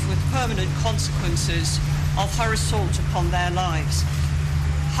live with permanent consequences of her assault upon their lives.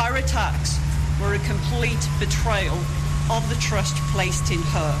 Her attacks were a complete betrayal of the trust placed in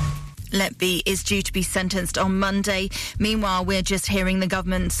her. Letby is due to be sentenced on Monday. Meanwhile, we're just hearing the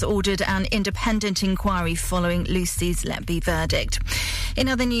government's ordered an independent inquiry following Lucy's Letby verdict. In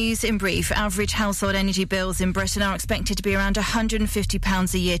other news, in brief, average household energy bills in Britain are expected to be around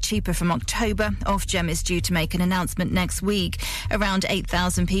 £150 a year cheaper from October. Ofgem is due to make an announcement next week. Around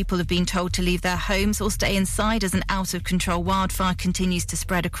 8,000 people have been told to leave their homes or stay inside as an out-of-control wildfire continues to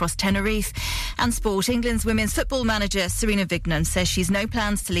spread across Tenerife. And sport, England's women's football manager Serena Vignon says she's no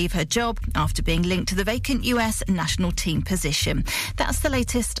plans to leave her job after being linked to the vacant US national team position. That's the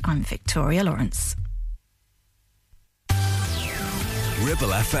latest. I'm Victoria Lawrence. Ribble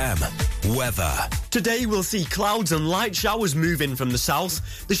FM. Weather. Today we'll see clouds and light showers move in from the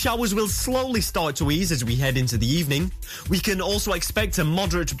south. The showers will slowly start to ease as we head into the evening. We can also expect a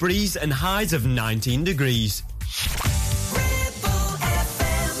moderate breeze and highs of 19 degrees.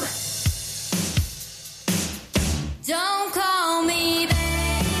 Don't call me baby.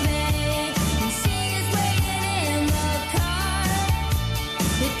 She is waiting in the car.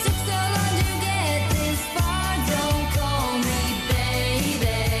 It took so long to get this far. Don't call me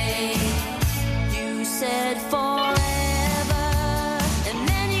baby. You said forever, and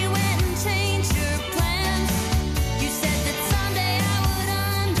then you went and changed your plans. You said that someday I would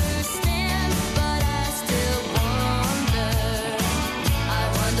understand, but I still wonder. I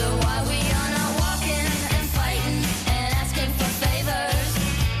wonder why we are not walking and fighting and asking for favors,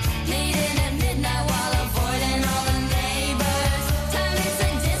 meeting at midnight while avoiding all the neighbors. Time is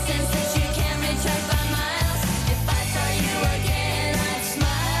a distance that you can't retrace by miles. If I saw you again, I'd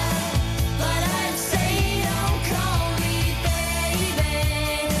smile, but I'd say don't call me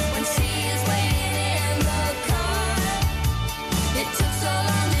baby when she is waiting in the car. It took so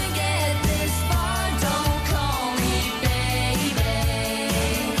long to get this far. Don't call me baby.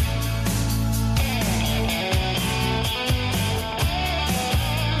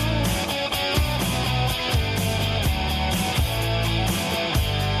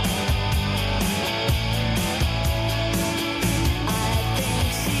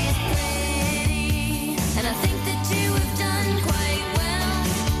 And I think that you have done quite well.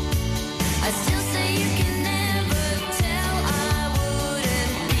 I still say you can never tell. I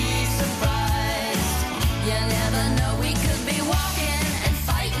wouldn't be surprised. You never know, we could be walking and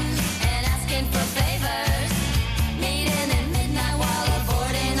fighting and asking for favors, meeting at midnight while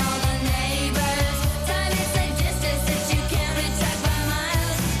avoiding all the neighbors. Time is a distance that you can't retrace by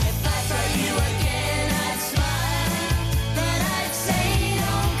miles. If I saw you again, I'd smile, but I'd say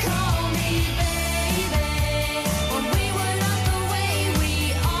don't call me baby when we were not the way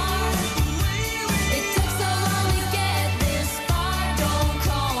we are. It took so long to get this far. Don't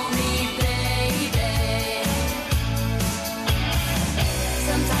call me baby.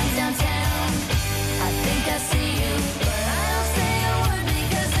 Sometimes downtown, I think I see you, but I don't say a word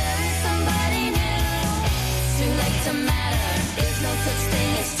because there is somebody new. It's too late to matter. There's no such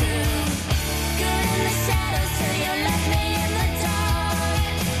thing as true. Good in the shadows till you left me in the dark.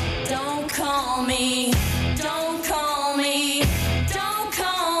 Don't call me. Don't call me. Don't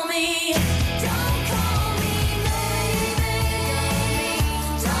call me. Don't call me baby.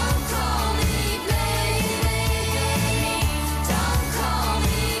 Don't call me baby. Don't call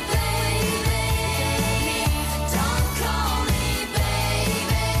me baby. Don't call me baby.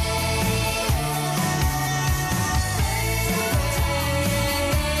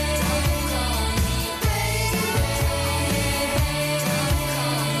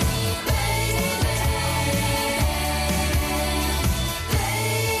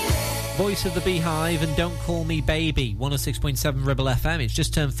 Voice of the Beehive and Don't Call Me Baby, 106.7 Ribble FM. It's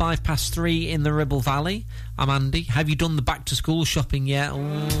just turned 3:05 in the Ribble Valley. I'm Andy. Have you done the back-to-school shopping yet?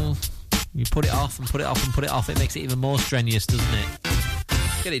 Oh, you put it off and put it off and put it off. It makes it even more strenuous, doesn't it?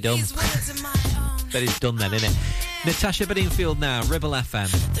 Get it done. Bet it's done then, isn't it? Natasha Bedingfield now, Ribble FM.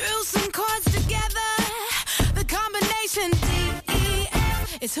 Threw some chords together. The combination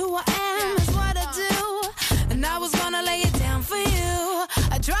D-E-F is who I am, is what I do. And I was gonna lay it down for you.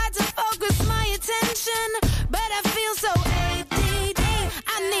 I tried to focus my attention, but I feel so ADD.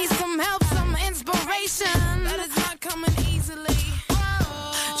 I need some help, some inspiration. That is not coming easily.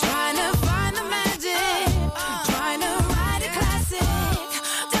 Trying to find the magic, trying to write a classic.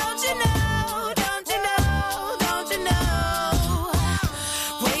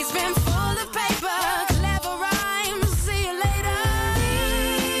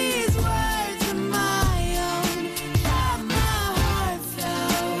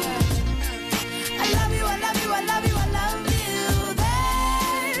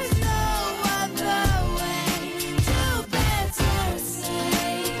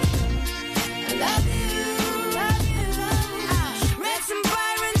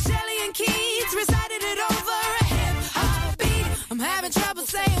 trouble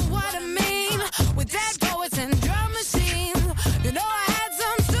saying what I mean. With dead poets and drum machines. You know I had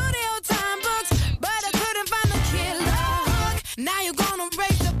some studio time books, but I couldn't find the killer hook. Now you're gonna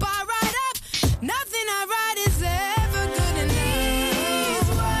raise the bar right up. Nothing I write is ever good enough. These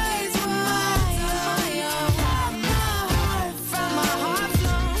words were from my heart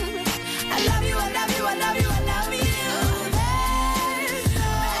flown. I love you, I love you, I love you, I love you. There's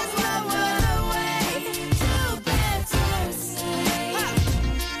no other way to better say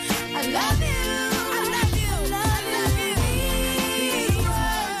I love you, I love you, I love you. These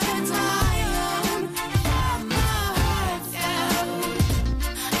words are my own from my heart flown.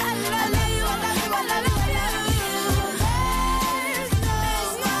 I love you, I love you, I love you, I love you. There's no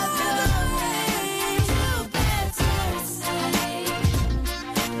other way to better say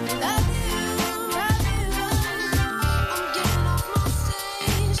I love you, love you. I'm getting off my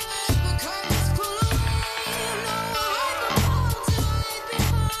stage, the curtains pull away. No, I hope to hide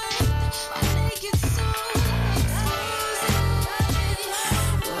behind my naked soul.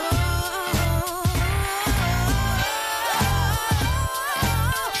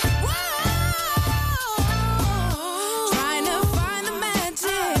 Trying to find the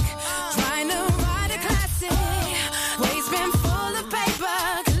magic, trying to write a classic. Waves been full of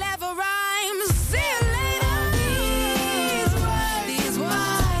paper, clever rhymes. See you later. These words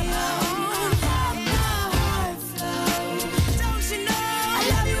from my heart flow. Don't you know? I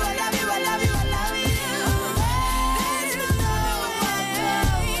love you, I love you, I love you, I love you. There's no way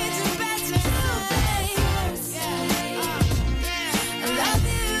to better say I love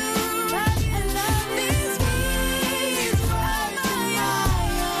you, I love these words from my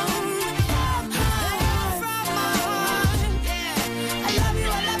own, from my heart. I love you,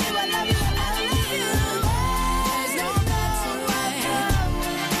 I love you, I love you, I love you. There's no better way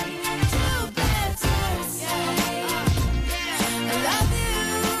to better say I love you,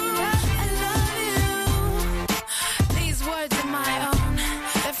 I love you. These words are my own,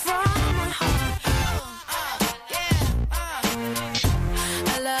 they're from my heart.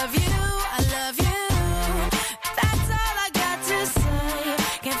 I love you, I love you. That's all I got to say.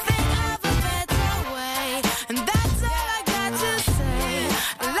 Can't think of a better way. And that's all I got to say.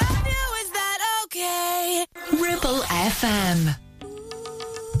 I love you, is that okay? Ribble FM.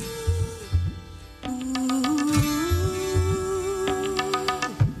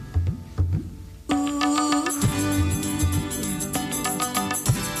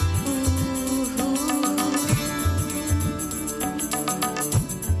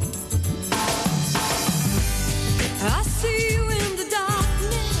 I see you in the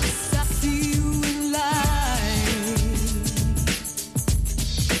darkness, I see you in light.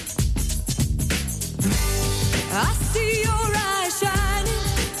 I see your eyes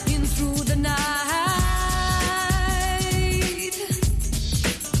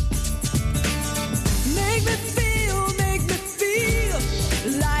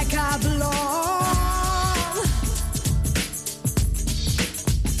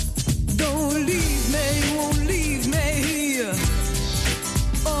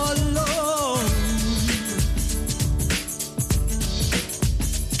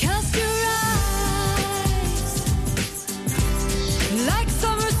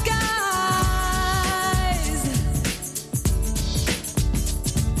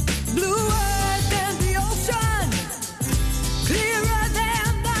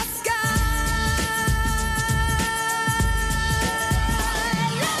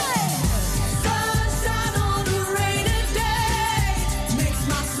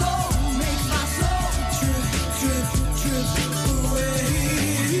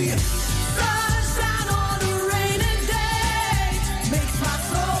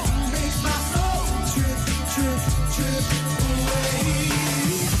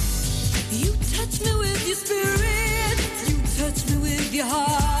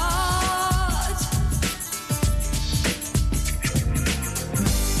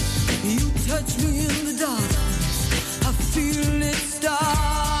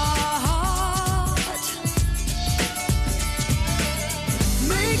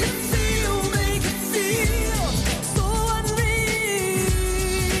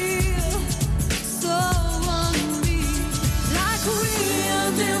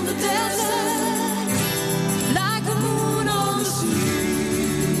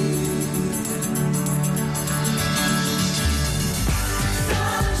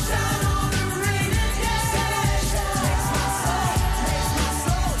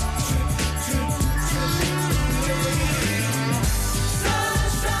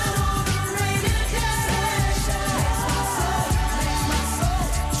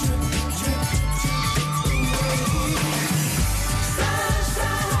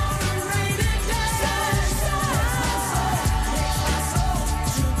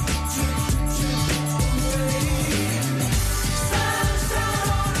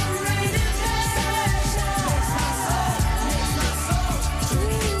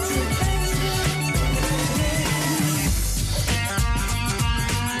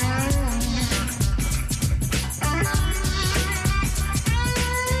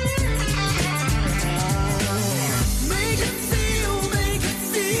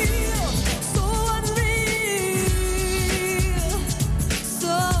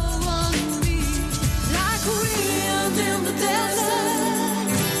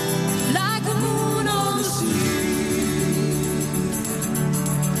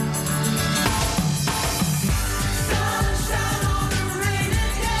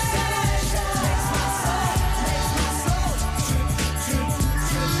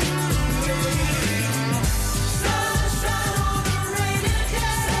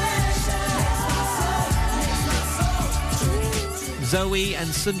Zoe and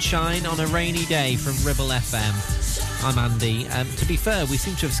Sunshine on a Rainy Day from Ribble FM. I'm Andy. To be fair, we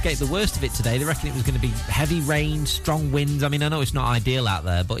seem to have escaped the worst of it today. They reckon it was going to be heavy rain, strong winds. I mean, I know it's not ideal out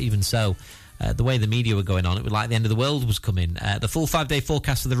there, but even so, the way the media were going on, it was like the end of the world was coming. The full 5-day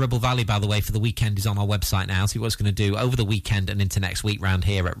forecast of the Ribble Valley, by the way, for the weekend is on our website now. See what it's going to do over the weekend and into next week round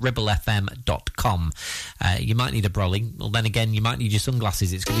here at ribblefm.com. You might need a brolly. Well, then again, you might need your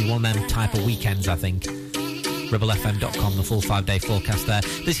sunglasses. It's going to be one of them type of weekends, I think. ribblefm.com, the full 5-day forecast there.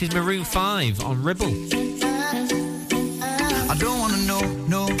 This is Maroon 5 on Ribble. I don't wanna know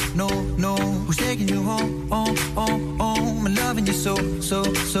who's taking you home, I'm loving you so. The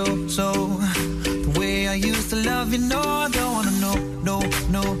way I used to love you, no, I don't wanna know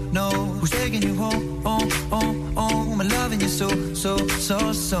who's taking you home, I'm loving you so.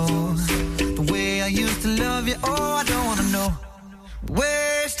 The way I used to love you, oh, I don't wanna know.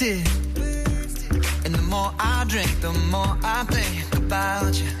 Wasted, and the more I drink, the more I think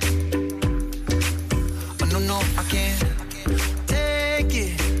about you. Oh, no, I can't take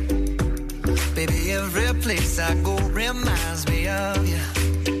it. Baby, every place I go reminds me of you.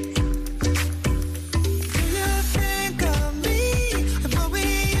 Do you think of me and what we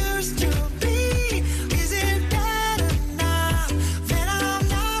used to be? Is it better now that I'm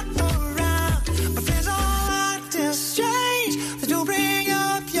not around? My friends all acting strange. They don't bring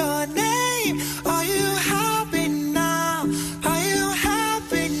up your name. Are you happy now? Are you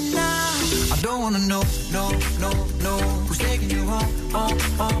happy now? I don't wanna know who's taking you home,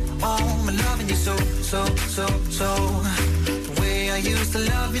 I'm loving you so. The way I used to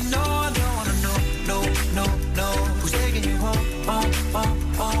love you, no, I don't wanna know who's taking you home,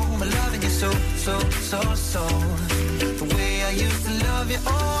 I'm loving you so. The way I used to love you, oh,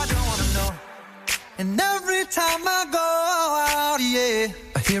 I don't wanna know. And every time I go out, yeah,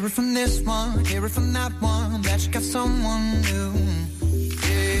 I hear it from this one, hear it from that one, that you got someone new.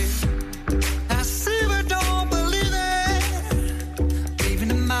 I see but don't believe it.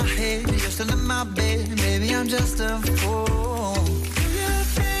 Even in my head, you're still in my bed. Maybe I'm just a fool. Do you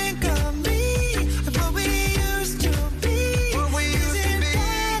think of me and what we used to be? Is it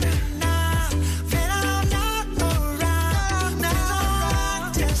better now that I'm not around? Now I'm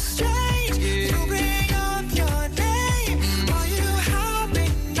acting strange. You bring up your name. Are you happy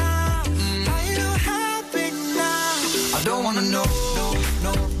now? Are you happy now? I don't wanna know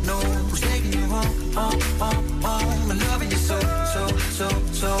who's taking you home, I'm loving you so.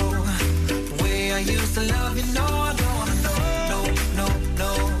 The way I used to love you, no, I don't wanna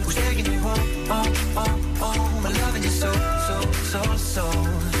know who's taking you home, I'm loving you so.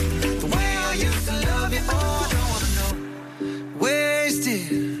 The way I used to love you, oh, I don't wanna know. Wasted,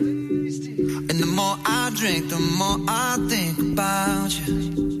 and the more I drink, the more I think about you.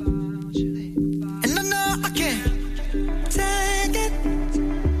 And I know I can't take it.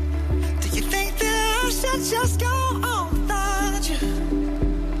 Do you think that I should just go on without you?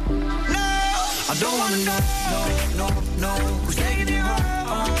 No, I don't wanna know who's taking you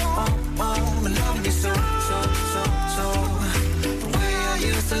home, I'm loving you so. The way I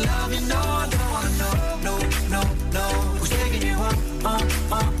used to love you, no, I don't wanna know who's taking you home,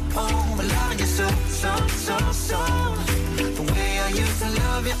 I'm loving you so. The way I used to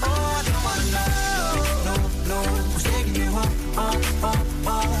love you, oh, I don't wanna know who's taking you home,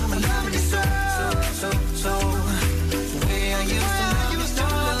 I'm loving you so. The way I used to love you,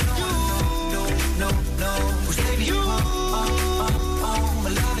 no, who's taking you home, I'm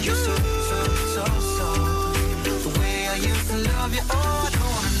loving you so. The way I used to love you, oh, I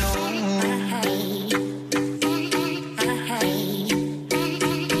don't wanna know.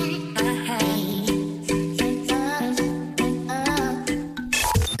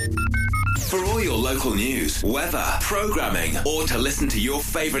 For all your local news, weather, programming, or to listen to your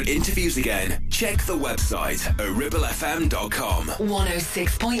favourite interviews again, check the website at ribblefm.com.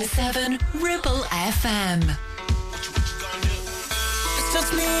 106.7 Ribble FM. It's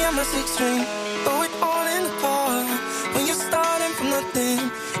just me and my six string, throw it all in the car. When you're starting from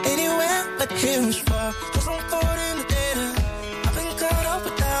nothing, anywhere like here is far. Cause I'm caught in the data, I've been caught up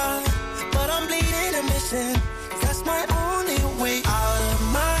with that, but I'm bleeding and missing. That's my only way out of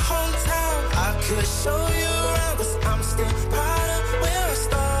my hometown. I could show you around, cause I'm still proud of where I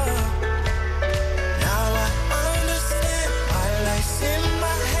started. Now I understand, my life's in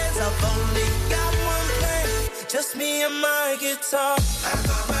my hands. I've only got one plan, just me and my guitar. I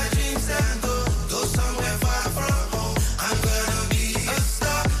got my dreams and go somewhere far from home. I'm gonna be a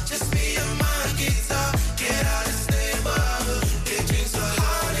star, just me and my guitar. Get out of this neighborhood, get dreams to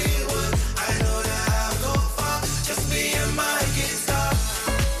Hollywood. I know that I'll go far, just me and my guitar.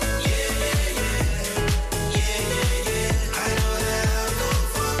 Yeah, I know that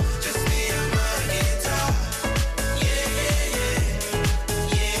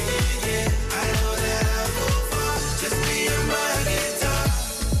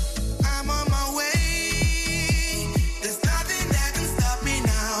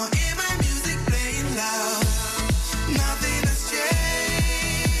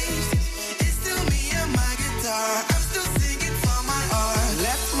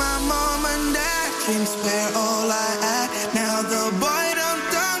dreams were all I had. Now the boy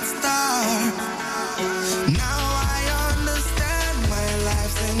don't start. Now I understand my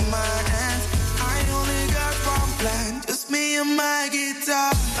life's in my hands. I only got one plan, just me and my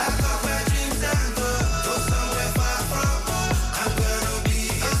guitar. I got my dreams and go somewhere far from home. I'm gonna be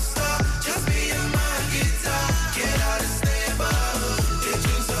a star, just me and my guitar. Get out and stay above. Get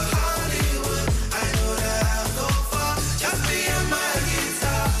you to Hollywood. I know that I'll go far, just me and my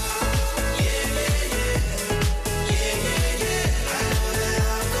guitar. Yeah, yeah, yeah. Yeah, yeah, yeah. I know that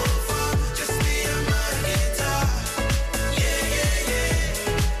I'll go far, just me and my guitar. Yeah, yeah, yeah.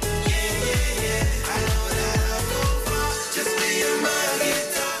 Yeah, yeah, yeah. I know that I'll go far, just me and my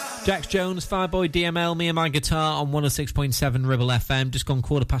guitar. Jax Jones, Fireboy, DML, Me and My Guitar on 106.7 Ribble FM. Just gone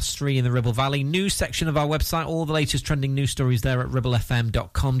 3:15 in the Ribble Valley. News section of our website, all the latest trending news stories there at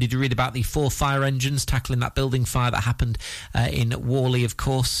ribblefm.com. Did you read about the 4 fire engines tackling that building fire that happened in Worley, of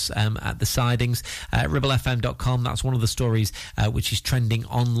course, at the sidings? Ribblefm.com, that's one of the stories which is trending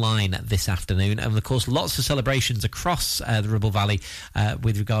online this afternoon. And, of course, lots of celebrations across the Ribble Valley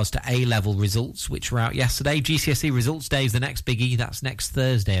with regards to A-level results, which were out yesterday. GCSE Results Day is the next biggie. That's next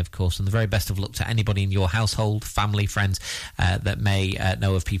Thursday, of course, and the very best of luck to anybody in your household, family, friends that may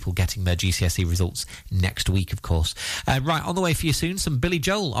know of people getting their GCSE results next week, of course. Right, on the way for you soon, some Billy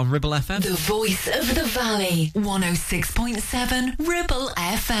Joel on Ribble FM. The voice of the valley, 106.7 Ribble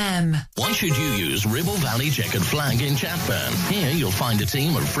FM. Why should you use Ribble Valley Checkered Flag in Chatburn? Here you'll find a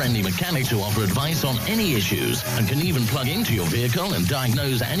team of friendly mechanics who offer advice on any issues and can even plug into your vehicle and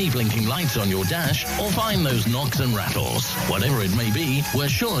diagnose any blinking lights on your dash or find those knocks and rattles. Whatever it may be, we're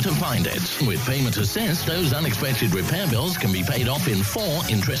sure to find it. With Payment Assist, those unexpected repair bills can be paid off in 4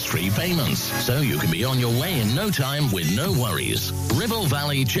 interest-free payments, so you can be on your way in no time with no worries. Ribble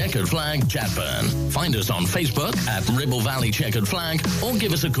Valley Checkered Flag, Chatburn. Find us on Facebook at Ribble Valley Checkered Flag or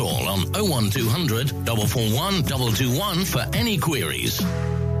give us a call on 01200 441 221 for any queries.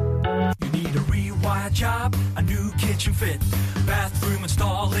 You need a rewire job, a new kitchen fit, bathroom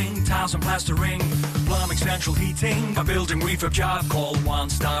installing, tiles and plastering, plumbing, central heating, a building refurb job. Call One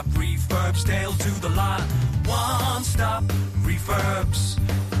Stop Refurbs, Dale to the lot. One Stop Refurbs.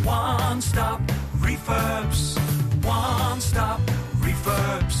 One Stop Refurbs. One Stop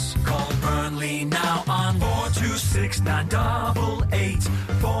Refurbs. Call Burnley now on 426-988.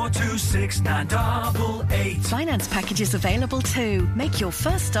 426-988. Finance packages available too. Make your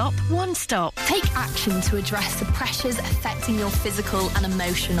first stop One Stop. Take action to address the pressures affecting your physical and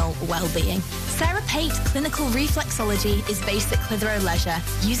emotional well-being. Sarah Pate Clinical Reflexology is based at Clitheroe Leisure.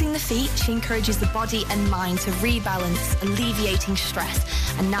 Using the feet, she encourages the body and mind to rebalance, alleviating stress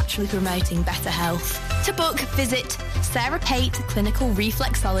and naturally promoting better health. To book, visit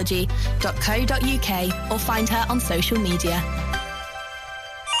sarahpateclinicalreflexology.co.uk or find her on social media.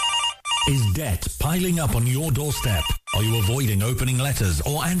 Is debt piling up on your doorstep? Are you avoiding opening letters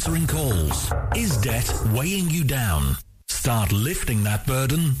or answering calls? Is debt weighing you down? Start lifting that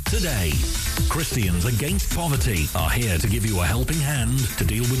burden today. Christians Against Poverty are here to give you a helping hand to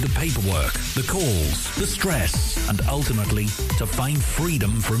deal with the paperwork, the calls, the stress, and ultimately to find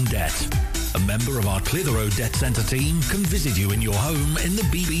freedom from debt. A member of our Clitheroe Debt Centre team can visit you in your home in the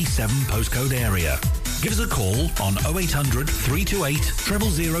BB7 postcode area. Give us a call on 0800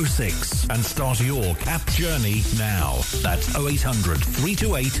 328 0006 and start your CAP journey now. That's 0800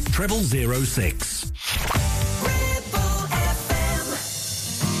 328 0006.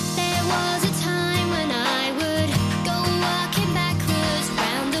 There was a time when I would go walking backwards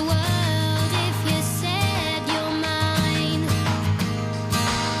round the world if you said you're mine.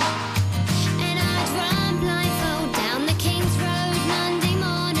 And I'd run blindfold down the King's Road Monday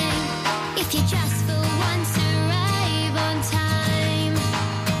morning if you just for once arrive on time.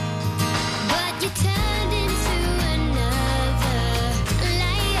 But you turned into another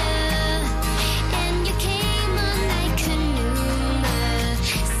layer and you came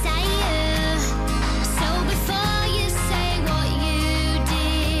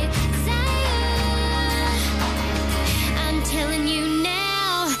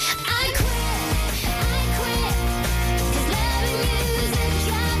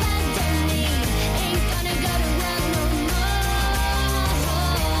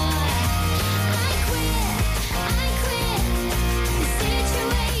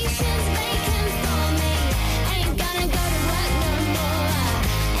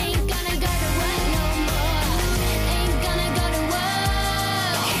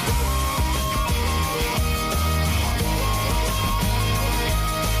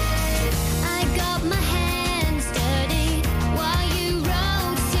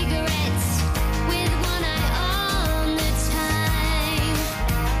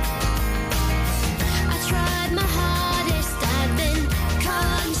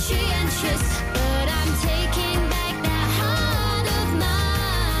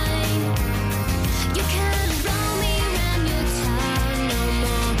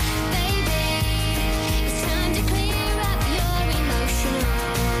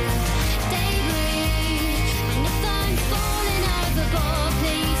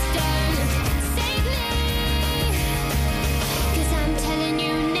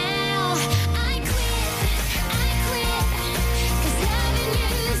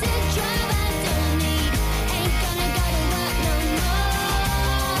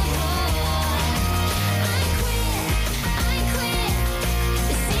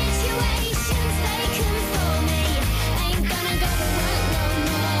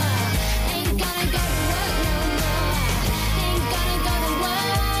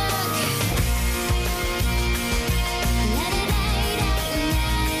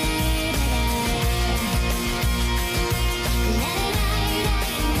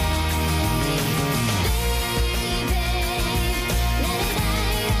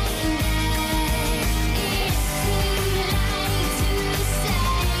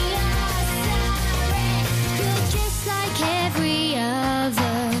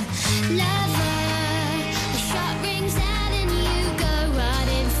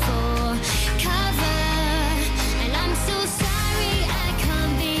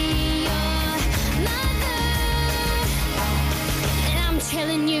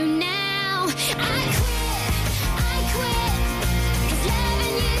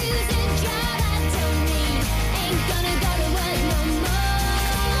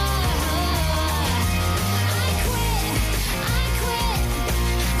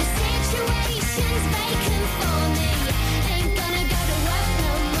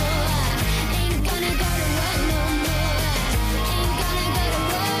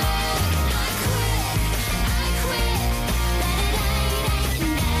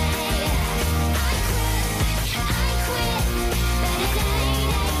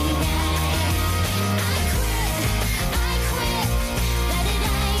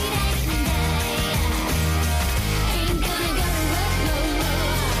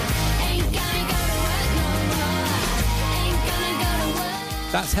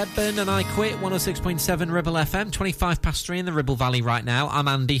That's Hepburn and I Quit, 106.7 Ribble FM, 25 past 3 in the Ribble Valley right now. I'm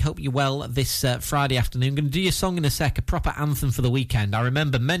Andy, hope you're well this Friday afternoon. Going to do your song in a sec, a proper anthem for the weekend. I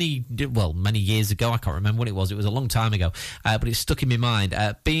remember many years ago, I can't remember when it was a long time ago, but it's stuck in my mind,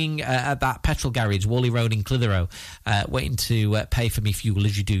 being at that petrol garage, Whalley Road in Clitheroe, waiting to pay for me fuel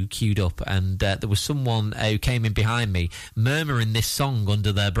as you do, queued up, and there was someone who came in behind me murmuring this song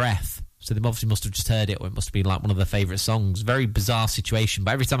under their breath. So they obviously must have just heard it, or it must have been like one of their favourite songs. Very bizarre situation,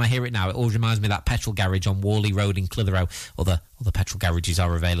 but every time I hear it now, it always reminds me of that petrol garage on Whalley Road in Clitheroe. Other petrol garages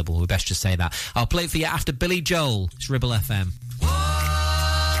are available, we best just say that. I'll play it for you after Billy Joel. It's Ribble FM.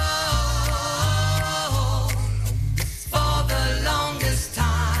 For the longest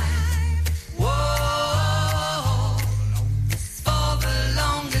time. Whoa. For the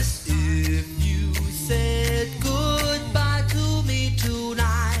longest. If you said goodbye to me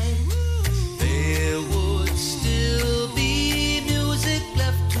tonight, there would still be music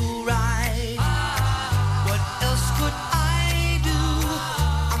left to write. What else could I do?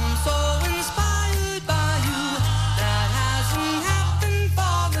 I'm so inspired by you. That hasn't happened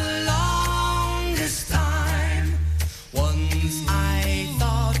for the longest time. Once I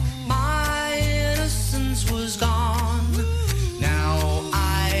thought my innocence was gone. Now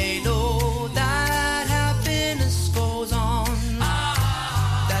I know that happiness goes on.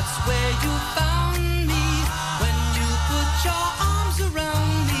 That's where you found me when you put your arms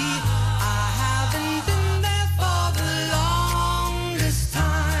around me. I haven't been there for the longest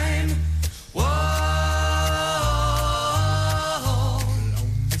time. Whoa,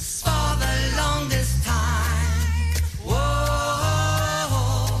 for the longest time.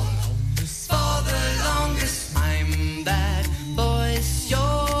 Whoa, for the longest. I'm that voice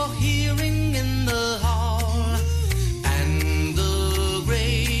you're hearing in the hall, and the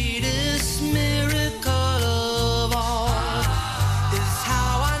greatest miracle of all is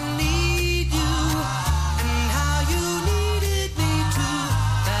how I need you and how you needed me too.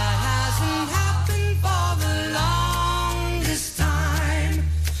 That hasn't happened for the longest time.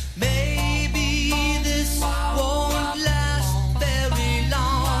 Maybe this won't last very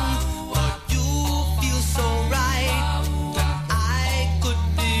long, but you feel so right that I could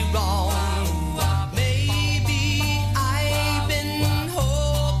be wrong. Maybe I've been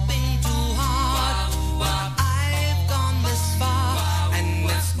hoping too hard, but I've gone this far, and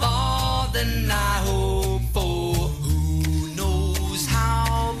it's more than I hope for. Who knows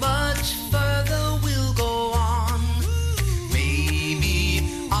how much further we'll go on? Maybe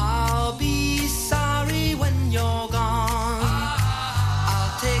I'll be sorry when you're gone.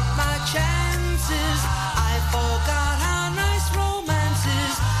 I'll take my chances. I forgot how nice romance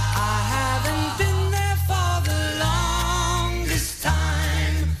is. I haven't been there for the longest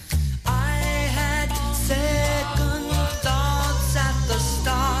time. I had second thoughts at the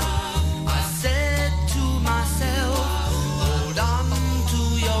start. I said to myself, hold on to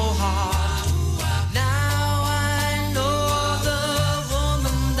your heart. Now I know the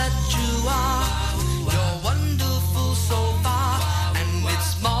woman that you are. You're wonderful so far, and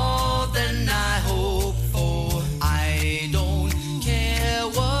it's more than I hope for. I don't care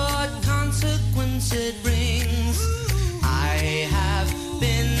what consequence it brings. I have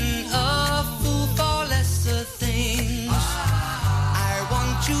been a fool for lesser things. I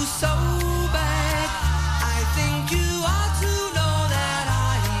want you so bad. I think you ought to know that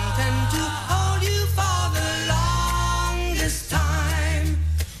I intend to hold you for the longest time.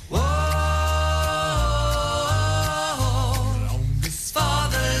 Whoa, for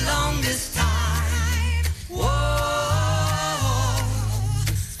the longest time. Whoa,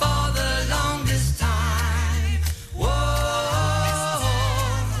 for the longest time. Whoa,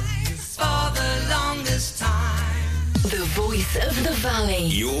 for the longest time. The voice of the valley.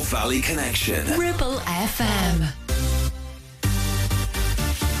 Your Valley Connection. Ribble FM.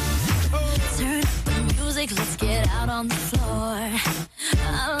 Turn up the music, let's get out on the floor.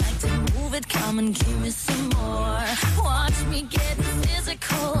 I like to move it, come and give me some more. Watch me get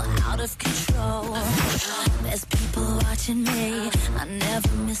physical, out of control. There's people watching me, I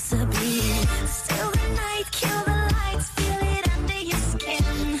never miss a beat. Still the night, kill the lights, feel it under your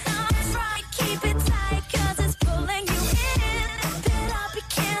skin. That's right, keep it tight, 'cause it's pulling you in. Pump it up, you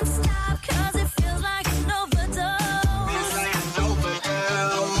can't stop, 'cause it feels like an overdose.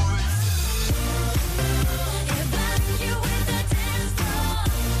 If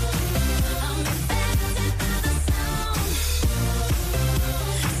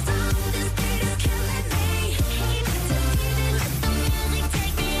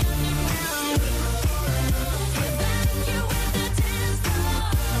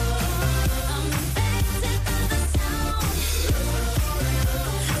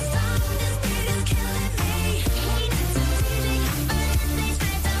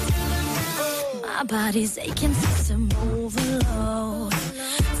My body's aching, system overload.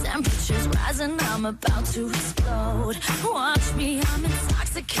 Temperatures rising, I'm about to explode. Watch me, I'm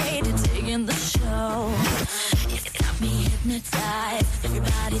intoxicated, digging the show. It's got me hypnotized.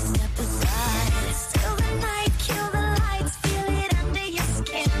 Everybody step aside. Still the night, kill the lights, feel it under your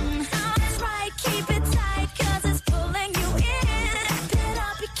skin. That's right, keep it tight, 'cause it's pulling you in. Wrap it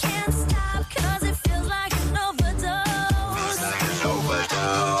up, you can't stop, 'cause it feels like an overdose. Feels like an overdose.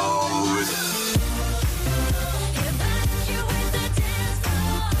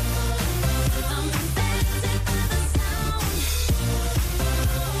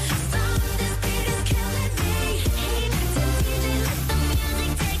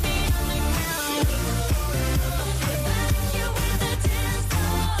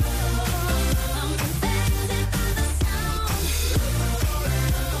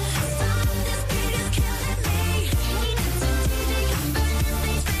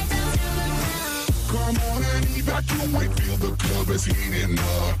 Evacuate, feel the club is heating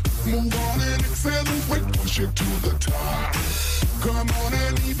up. Move on and accelerate, push it to the top. Come on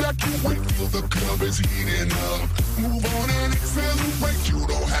and evacuate, feel the club is heating up. Move on and accelerate, you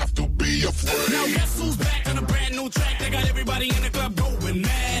don't have to be afraid. Now guess who's back on a brand new track? They got everybody in the club going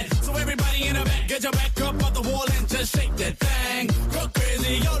mad. So everybody in the back, get your back up off the wall and just shake that thing. Go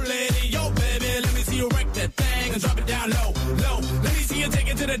crazy, yo lady, yo baby, let me see you wreck that thing and drop it down low, low. Let me see you take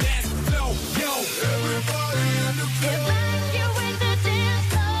it to the dance floor, yo. Everybody in the club. Evacuate the dance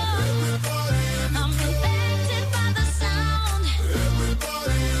floor. Everybody in the I'm infected by the sound.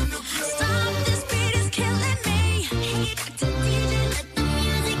 Everybody in the club. Stop, this beat is killing me. Heat to DJ, let the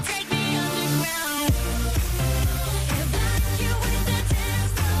music take me underground. Evacuate the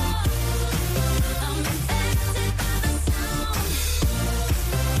dance floor. I'm infected by the sound.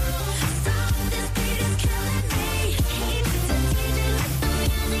 Stop, this beat is killing me. Heat to DJ, let the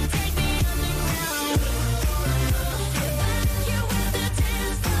music take me underground. Evacuate the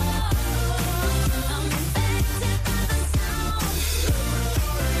dance floor. I'm infected by the sound.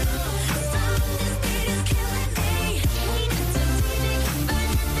 Stop, this beat is killing me. Heat to DJ,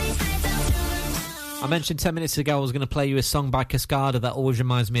 burn things right down to the ground. I mentioned 10 minutes ago I was going to play you a song by Cascada that always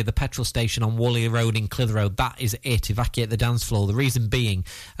reminds me of the petrol station on Whalley Road in Clitheroe. That is it, Evacuate the Dance Floor. The reason being,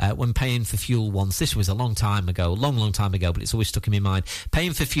 when paying for fuel once, this was a long time ago, long time ago, but it's always stuck in my mind.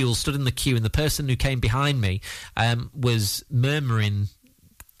 Paying for fuel, stood in the queue, and the person who came behind me was murmuring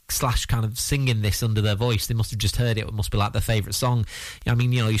 / kind of singing this under their voice. They must have just heard it. It must be like their favourite song. I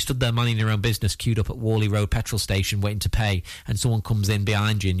mean, you stood there minding your own business, queued up at Whalley Road petrol station waiting to pay, and someone comes in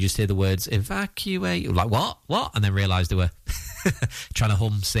behind you and you just hear the words evacuate. You're like, what? And then realise they were trying to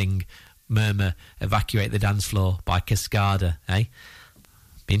hum, sing, murmur Evacuate the Dance Floor by Cascada, eh?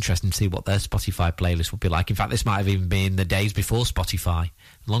 Be interesting to see what their Spotify playlist would be like. In fact, this might have even been the days before Spotify.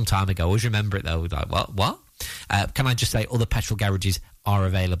 A long time ago. I always remember it though. Like, what? Can I just say other petrol garages are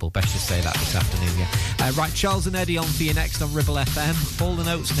available? Best just say that this afternoon, yeah. Right, Charles and Eddie on for you next on Ribble FM. All the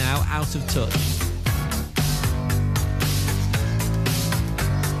notes now, Out of Touch.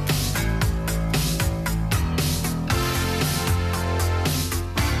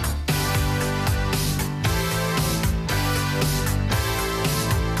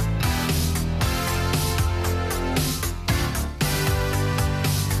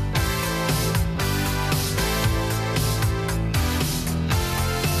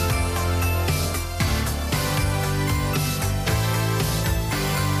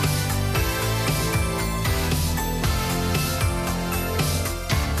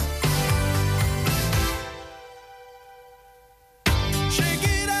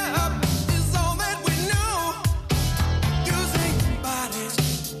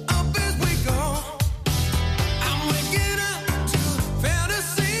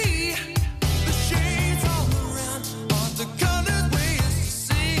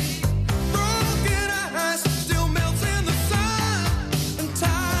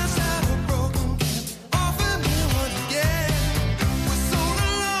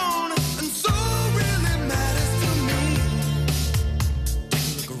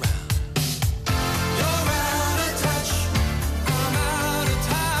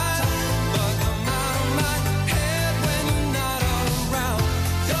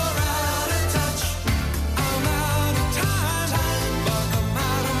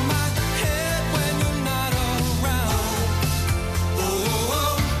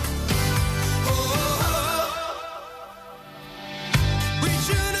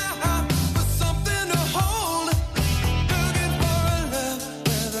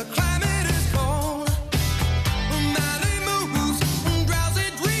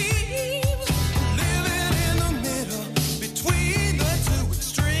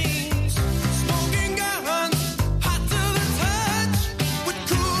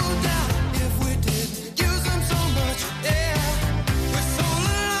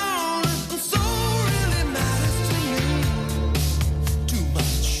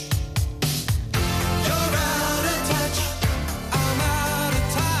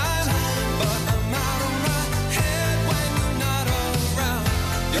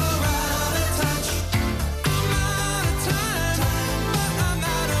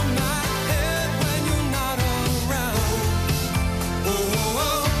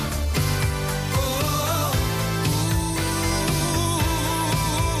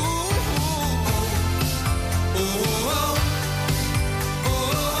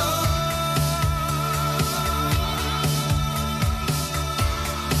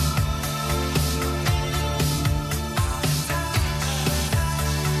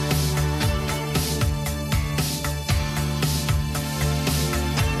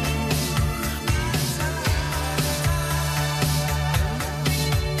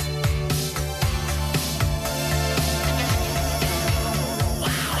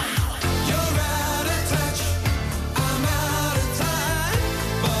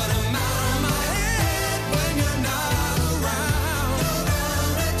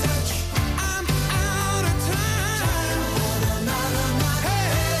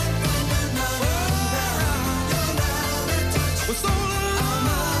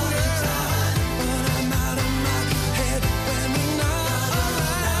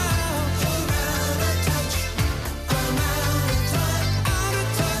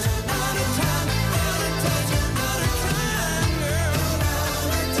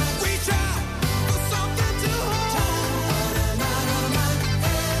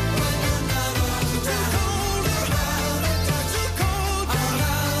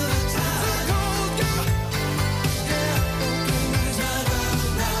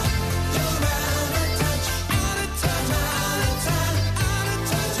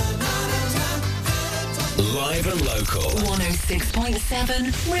 local.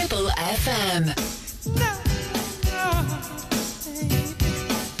 106.7 Ribble FM.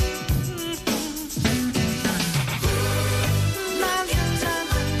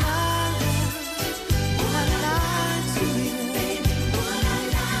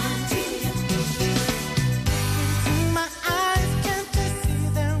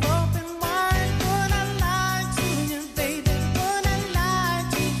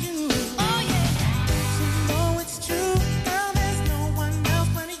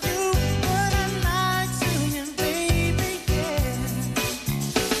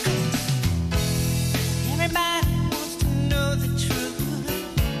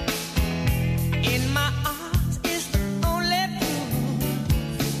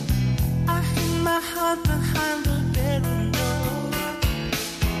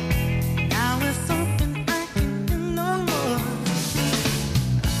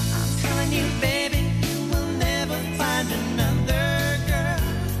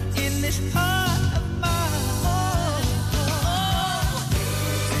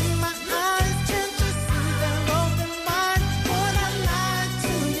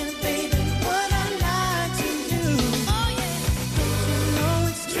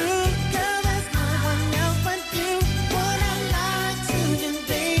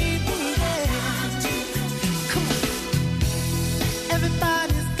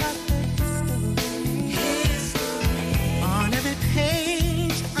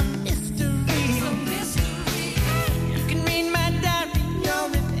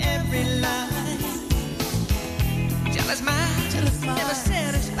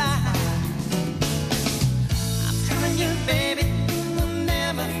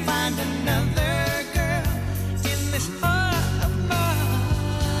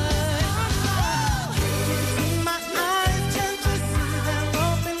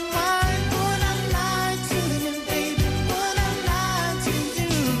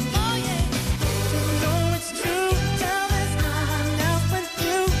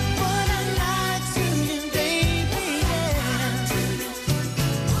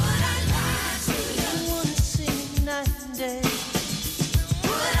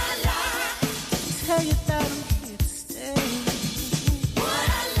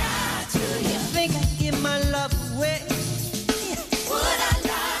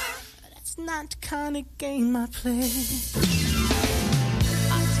 Game I play.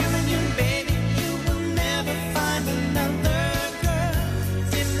 I'm telling you, baby, you will never find another girl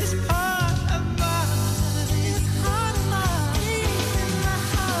in this part of this heart of mine, in my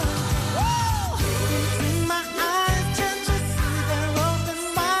heart. Whoa! In my eyes, can't you see they're open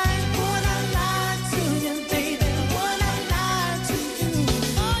wide? Would I lie to you, baby? Would I lie to you?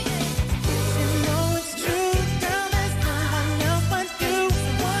 Oh yeah. You know it's true, girl. There's no one else but you.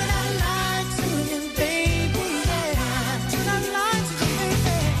 Would I lie to you?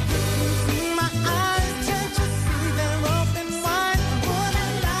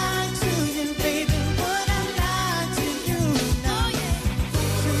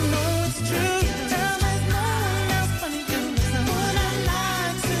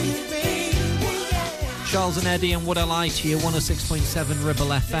 Charles and Eddie and Would I Lie to You, 106.7 Ribble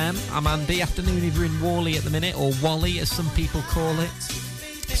FM. I'm Andy. Afternoon if you're in Whalley at the minute, or Wally as some people call it.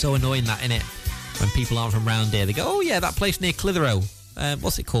 So annoying that, innit? When people aren't from round here, they go, oh yeah, that place near Clitheroe.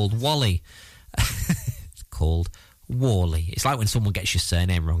 What's it called? Whalley. It's called Whalley. It's like when someone gets your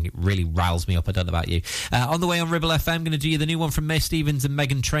surname wrong. It really riles me up. I don't know about you. On the way on Ribble FM, going to do you the new one from May Stevens and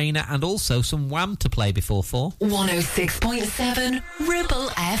Meghan Trainor, and also some Wham to play before 4. 106.7 Ribble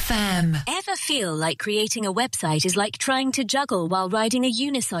FM. Ever feel like creating a website is like trying to juggle while riding a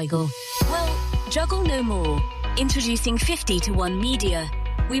unicycle? Well, juggle no more. Introducing 50-1 Media.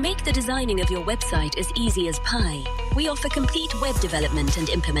 We make the designing of your website as easy as pie. We offer complete web development and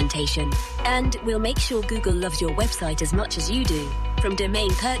implementation. And we'll make sure Google loves your website as much as you do. From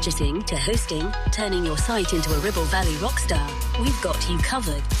domain purchasing to hosting, turning your site into a Ribble Valley rockstar, we've got you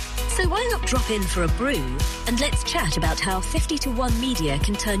covered. So why not drop in for a brew and let's chat about how 50-1 Media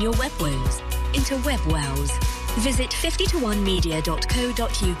can turn your web woes into web wows. Visit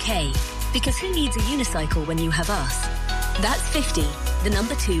 50to1media.co.uk, because who needs a unicycle when you have us? That's 50, the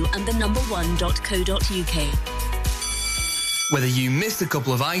number 2 and the number 1.co.uk. Whether you missed a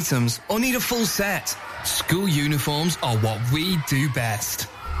couple of items or need a full set, school uniforms are what we do best.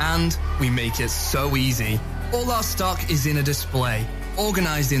 And we make it so easy. All our stock is in a display,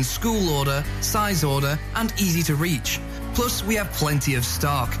 organised in school order, size order, and easy to reach. Plus, we have plenty of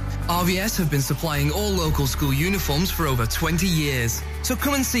stock. RVS have been supplying all local school uniforms for over 20 years. So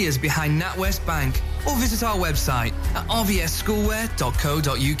come and see us behind NatWest Bank or visit our website at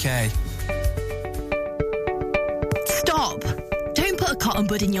rvsschoolwear.co.uk. cotton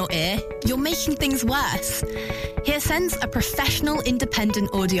bud in your ear, you're making things worse. HearSense are professional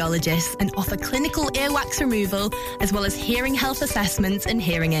independent audiologists and offer clinical earwax removal as well as hearing health assessments and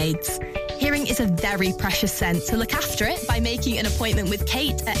hearing aids. Hearing is a very precious sense, so look after it by making an appointment with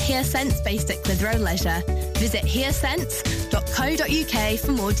Kate at HearSense based at Clitheroe Leisure. Visit hearsense.co.uk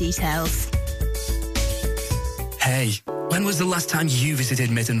for more details. Hey, when was the last time you visited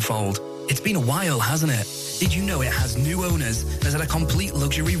Mittenfold? It's been a while, hasn't it? Did you know it has new owners, has had a complete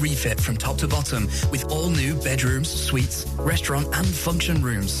luxury refit from top to bottom with all new bedrooms, suites, restaurant and function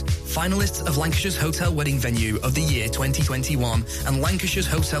rooms? Finalists of Lancashire's Hotel Wedding Venue of the Year 2021 and Lancashire's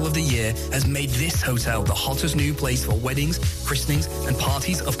Hotel of the Year has made this hotel the hottest new place for weddings, christenings and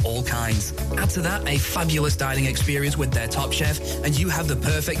parties of all kinds. Add to that a fabulous dining experience with their top chef and you have the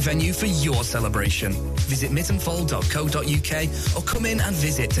perfect venue for your celebration. Visit mittenfold.co.uk or come in and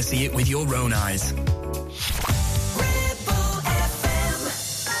visit to see it with your own eyes.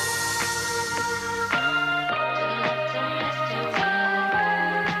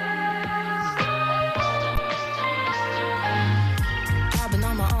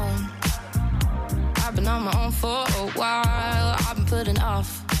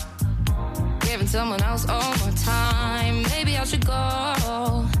 Someone else all my time. Maybe I should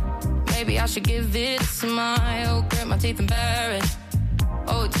go. Maybe I should give it a smile. Grit my teeth and bear it.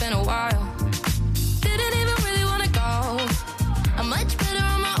 Oh, it's been a while. Didn't even really wanna go. I'm much better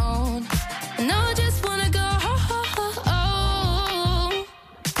on my own. And now I just wanna go.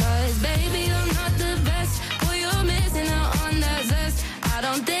 Cause baby, I'm not the best. Boy, you're missing out on that zest. I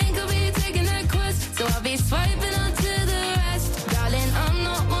don't think I'll be taking that quest. So I'll be swiping on to the rest. Darling, I'm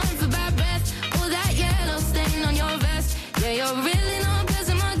not one for bad breath. Yeah, you're really not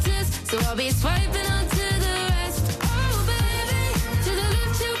passing my test, so I'll be swiping on to the rest. Oh, baby, to the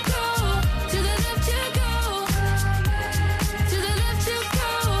left you go, to the left you go, to the left you go,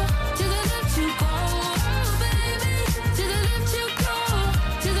 to the left you go. Oh, baby, to the left you go,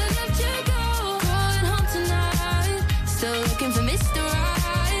 to the left you go. Going home tonight, still looking for Mr.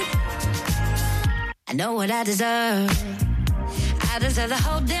 Right. I know what I deserve. I deserve the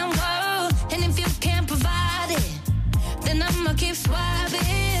whole damn world, and if you can't provide it, then I'ma keep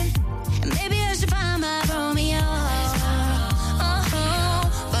swiping. And maybe I should find my Romeo.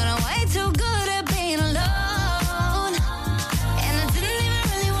 But I'm way too good at being alone. And I didn't even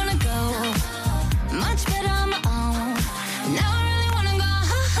really wanna go. Much better on my own. Now I really wanna go.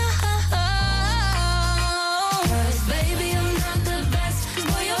 Cause baby, I'm not the best. Cause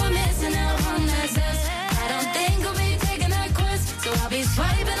boy, you're missing out on that zest. I don't think I'll be taking that quest. So I'll be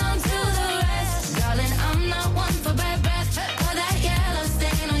swiping on to the rest. Darling, I'm not one for bad.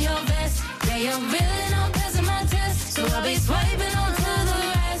 You're really not passing my test, so I'll be swiping on to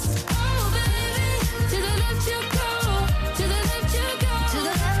the rest. Oh, baby, to the left you go, to the left you go, to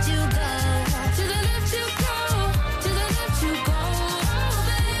the left you go, to the left you go, to the left you go. Oh,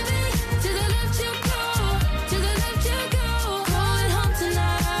 baby, to the left you go, to the left you go. Going home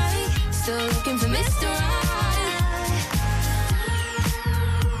tonight, still looking for Mr. Right.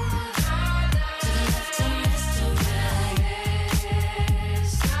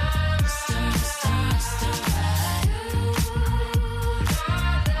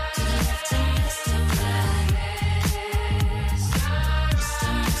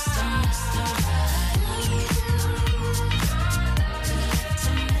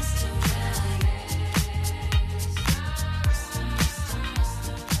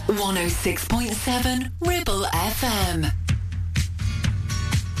 .7 Ribble FM.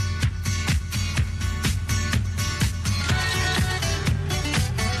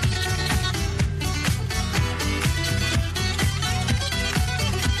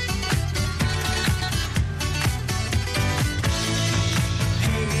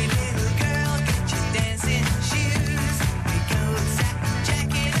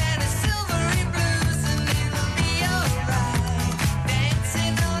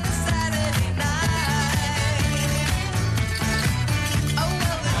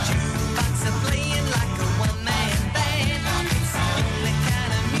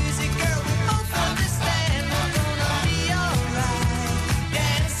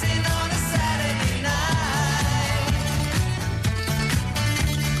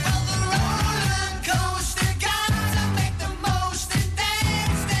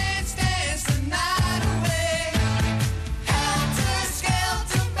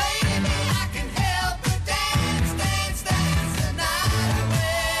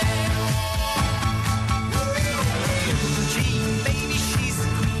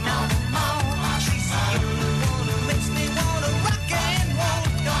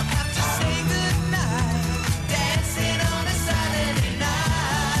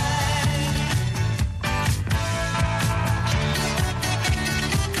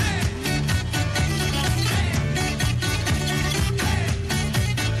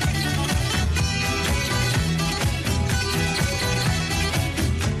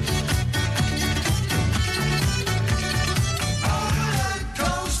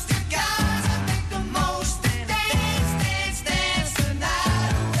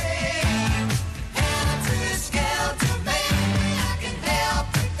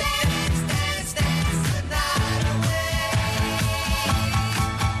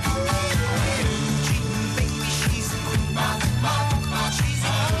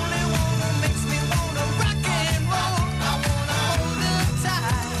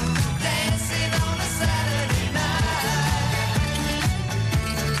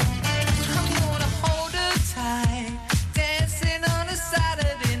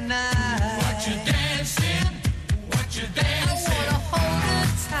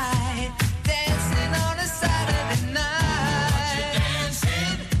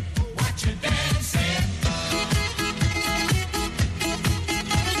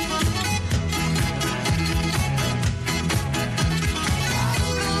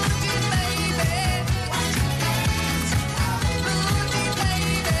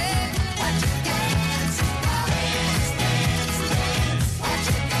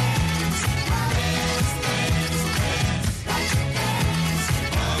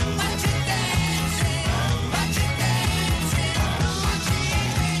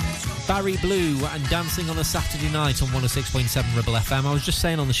 Barry Blue and Dancing on a Saturday Night on 106.7 Ribble FM. I was just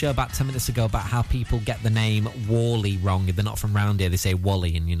saying on the show about 10 minutes ago about how people get the name Worley wrong. If they're not from round here, they say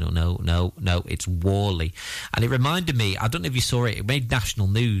Wally, and no, it's Worley. And it reminded me, I don't know if you saw it, it made national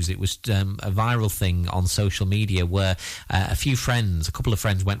news. It was a viral thing on social media where a couple of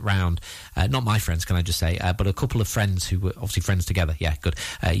friends went round, not my friends, can I just say, but a couple of friends who were obviously friends together. Yeah, good.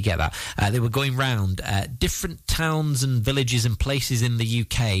 You get that. They were going round different towns and villages and places in the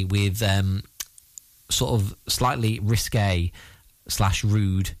UK with sort of slightly risque /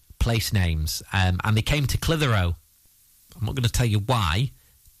 rude place names, and they came to Clitheroe. I'm not going to tell you why,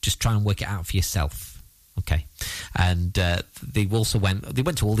 just try and work it out for yourself. Okay. And they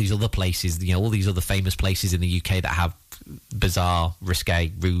went to all these other places, all these other famous places in the UK that have bizarre,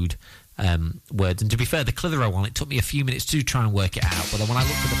 risque, rude words. And to be fair, the Clitheroe one, it took me a few minutes to try and work it out, but then when I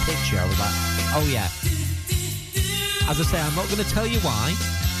looked at the picture, I was like, oh yeah. As I say, I'm not going to tell you why.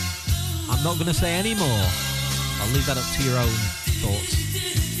 I'm not going to say any more. I'll leave that up to your own thoughts.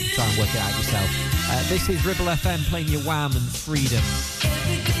 Try and work it out yourself. This is Ribble FM playing your Wham and Freedom.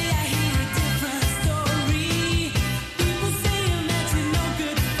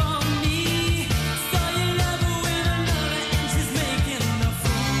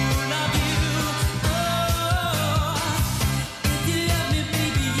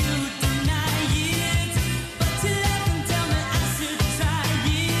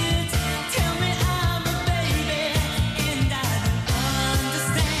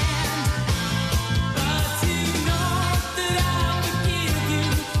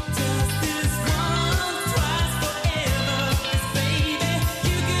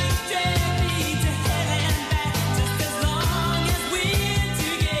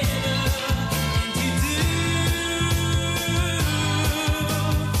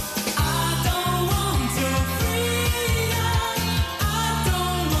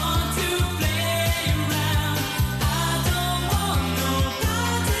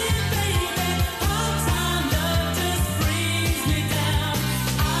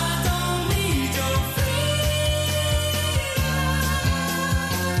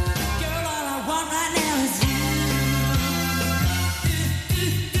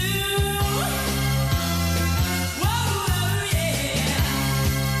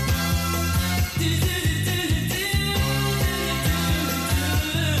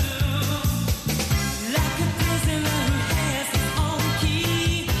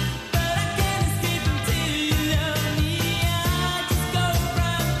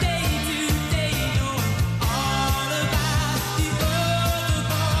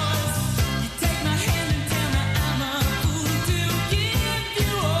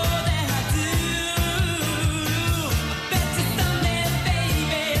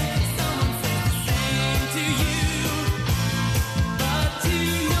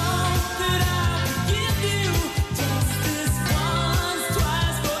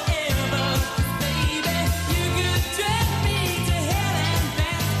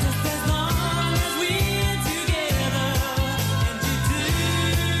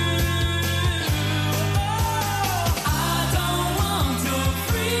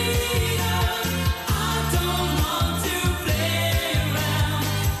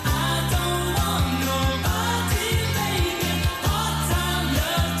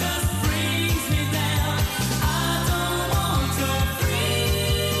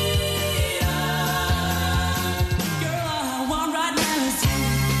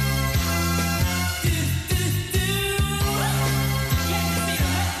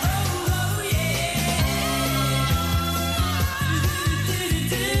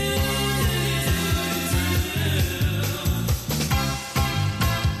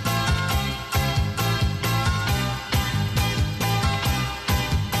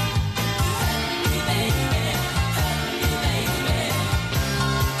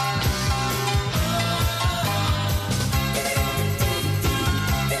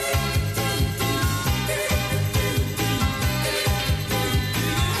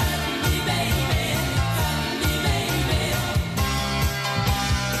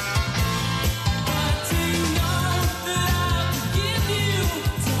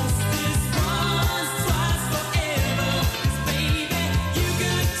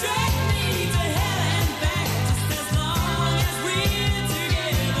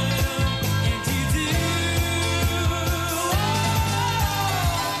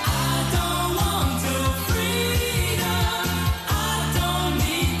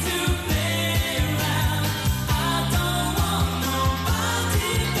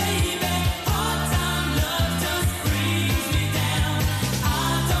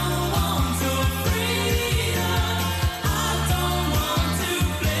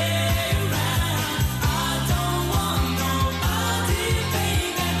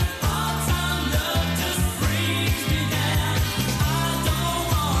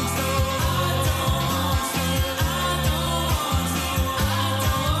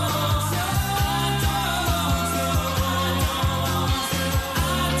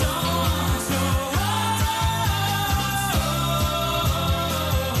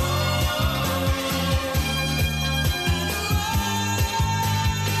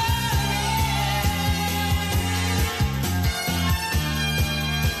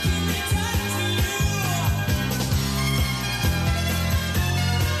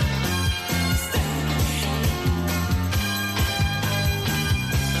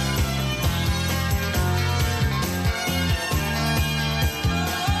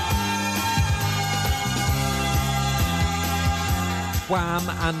 Wham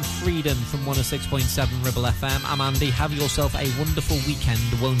and Freedom from 106.7 Ribble FM. I'm Andy. Have yourself a wonderful weekend,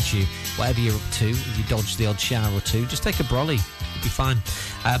 won't you? Whatever you're up to, if you dodge the odd shower or two, just take a brolly. You'll be fine.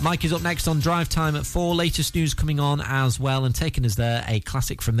 Mike is up next on Drive Time at 4. Latest news coming on as well, and taking us there, a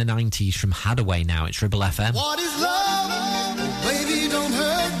classic from the 90s from Hadaway now. It's Ribble FM. What is love? Baby, don't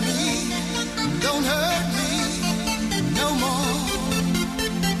hurt me. Don't hurt me no more.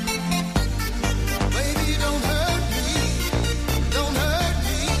 Baby, don't hurt me. Don't hurt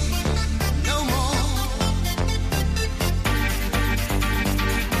me no more. What is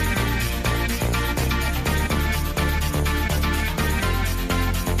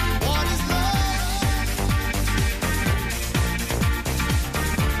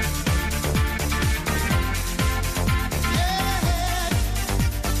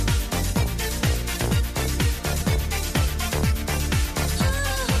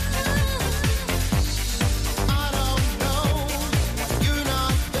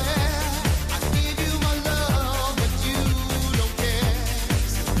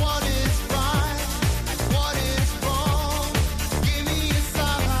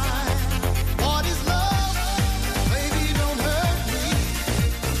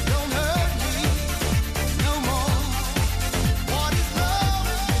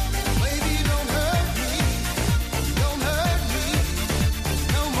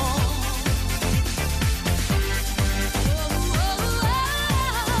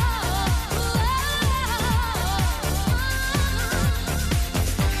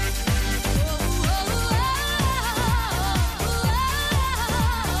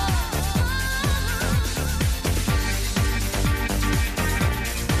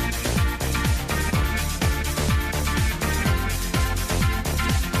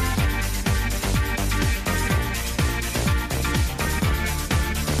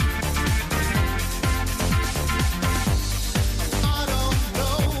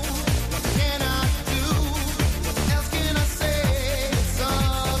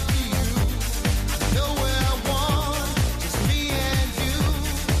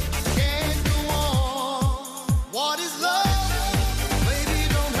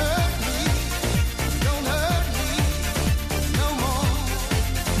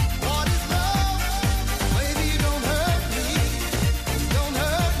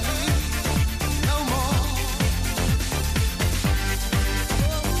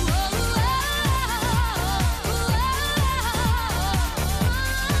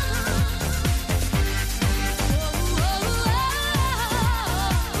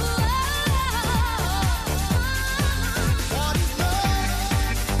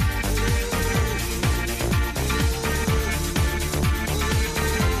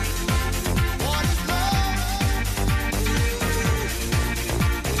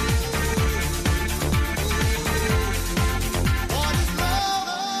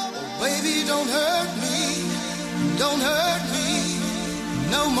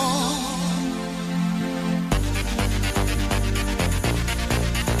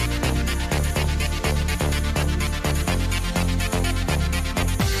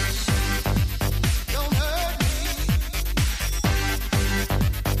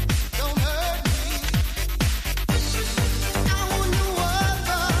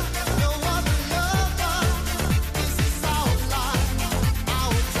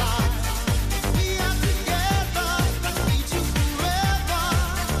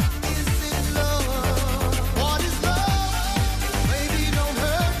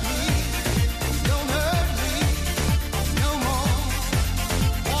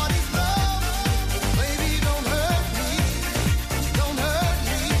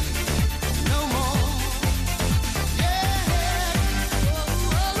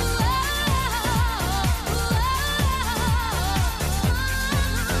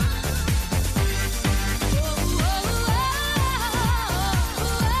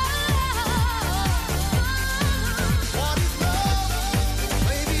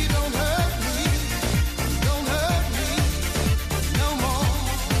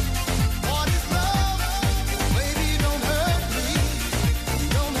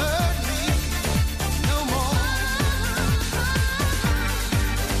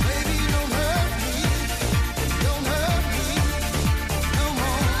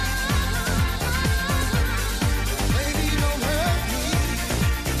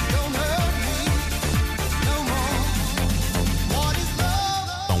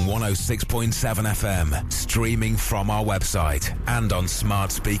on 106.7 FM, streaming from our website and on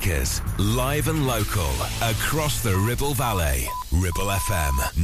smart speakers, live and local, across the Ribble Valley. Ribble FM